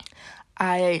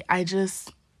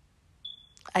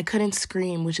 I couldn't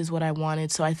scream, which is what I wanted,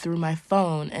 so I threw my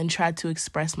phone and tried to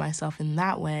express myself in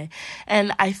that way.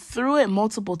 And I threw it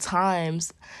multiple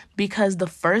times because the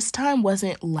first time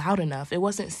wasn't loud enough. It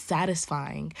wasn't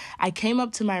satisfying. I came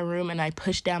up to my room and I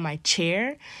pushed down my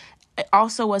chair. It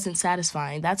also wasn't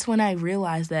satisfying. That's when I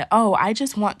realized that, I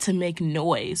just want to make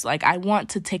noise. Like, I want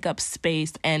to take up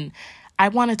space, and I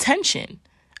want attention.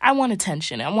 I want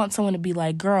someone to be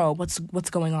like, girl, what's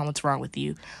going on? What's wrong with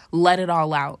you? Let it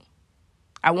all out.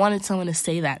 I wanted someone to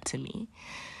say that to me.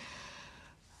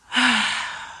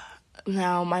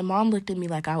 Now, my mom looked at me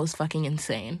like I was fucking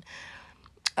insane.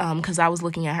 Because I was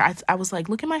looking at her. I was like,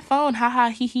 look at my phone. Ha ha,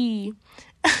 hee hee.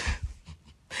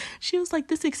 She was like,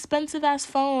 this expensive ass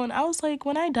phone. I was like,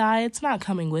 when I die, it's not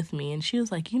coming with me. And she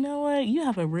was like, you know what? You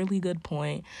have a really good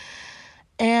point.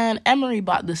 And Emory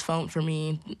bought this phone for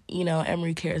me.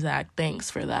 Emory Cares Act. Thanks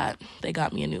for that. They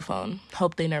got me a new phone.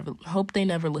 Hope they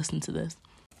never listen to this.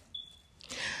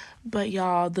 But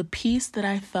y'all, the peace that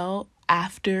I felt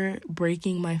after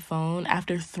breaking my phone,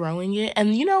 after throwing it,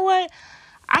 and you know what?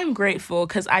 I'm grateful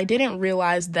because I didn't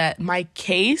realize that my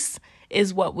case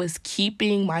is what was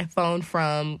keeping my phone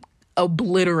from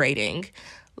obliterating.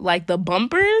 Like, the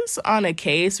bumpers on a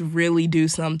case really do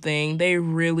something. They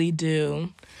really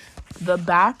do. The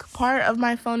back part of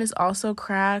my phone is also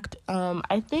cracked.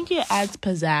 I think it adds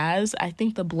pizzazz. I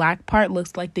think the black part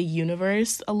looks like the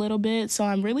universe a little bit. So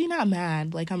I'm really not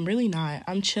mad. Like, I'm really not.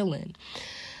 I'm chilling.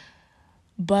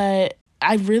 But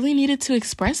I really needed to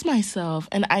express myself,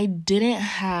 and I didn't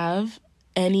have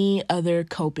any other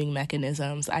coping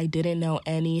mechanisms. I didn't know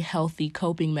any healthy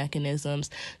coping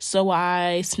mechanisms. So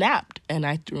I snapped and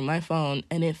I threw my phone,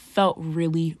 and it felt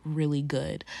really, really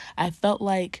good. I felt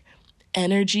like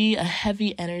energy, a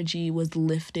heavy energy was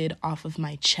lifted off of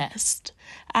my chest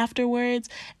afterwards,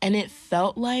 and it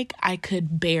felt like I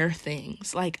could bear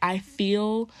things. Like, I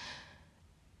feel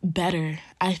better.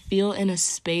 I feel in a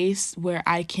space where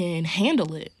I can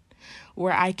handle it,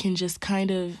 where I can just kind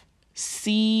of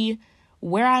see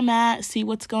where I'm at, see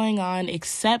what's going on,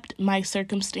 accept my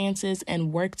circumstances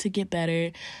and work to get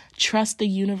better, trust the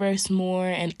universe more,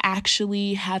 and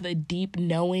actually have a deep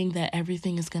knowing that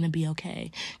everything is going to be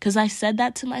okay. Because I said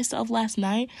that to myself last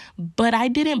night, but I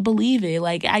didn't believe it.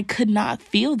 Like, I could not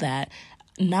feel that.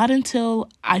 Not until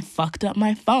I fucked up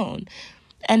my phone.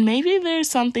 And maybe there's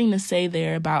something to say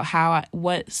there about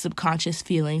what subconscious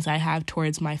feelings I have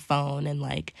towards my phone and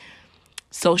like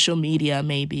social media,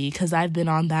 maybe, because I've been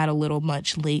on that a little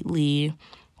much lately.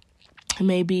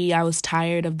 Maybe I was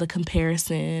tired of the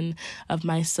comparison of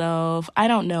myself. I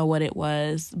don't know what it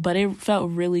was, but it felt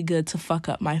really good to fuck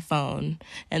up my phone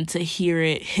and to hear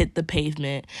it hit the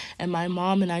pavement. And my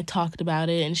mom and I talked about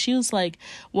it, and she was like,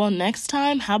 well, next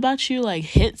time, how about you like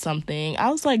hit something? I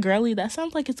was like, girlie, that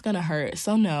sounds like it's gonna hurt,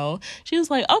 so no. She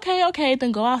was like, okay,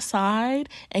 then go outside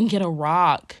and get a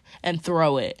rock and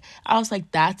throw it. I was like,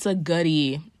 that's a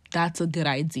goodie. That's a good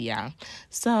idea.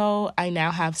 So I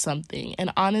now have something.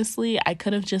 And honestly, I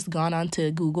could have just gone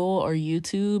onto Google or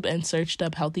YouTube and searched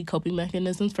up healthy coping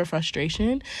mechanisms for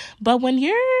frustration. But when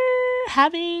you're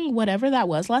having whatever that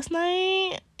was last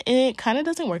night, it kind of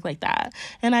doesn't work like that.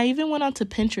 And I even went onto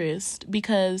Pinterest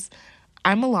because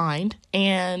I'm aligned,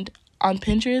 and on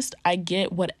Pinterest, I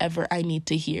get whatever I need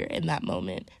to hear in that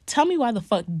moment. Tell me why the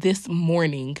fuck this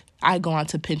morning I go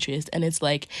onto Pinterest and it's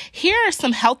like, here are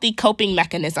some healthy coping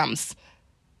mechanisms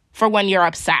for when you're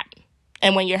upset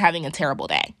and when you're having a terrible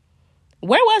day.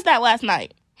 Where was that last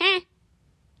night?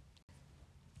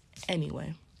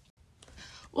 Anyway.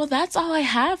 Well, that's all I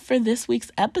have for this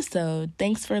week's episode.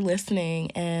 Thanks for listening,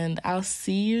 and I'll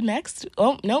see you next.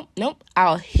 Oh, nope.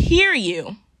 I'll hear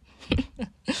you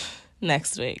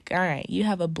next week. All right. You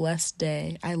have a blessed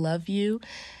day. I love you.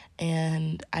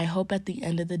 And I hope at the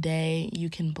end of the day, you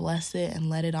can bless it and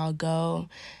let it all go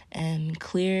and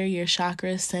clear your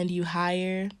chakras, send you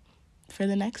higher for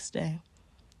the next day.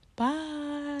 Bye.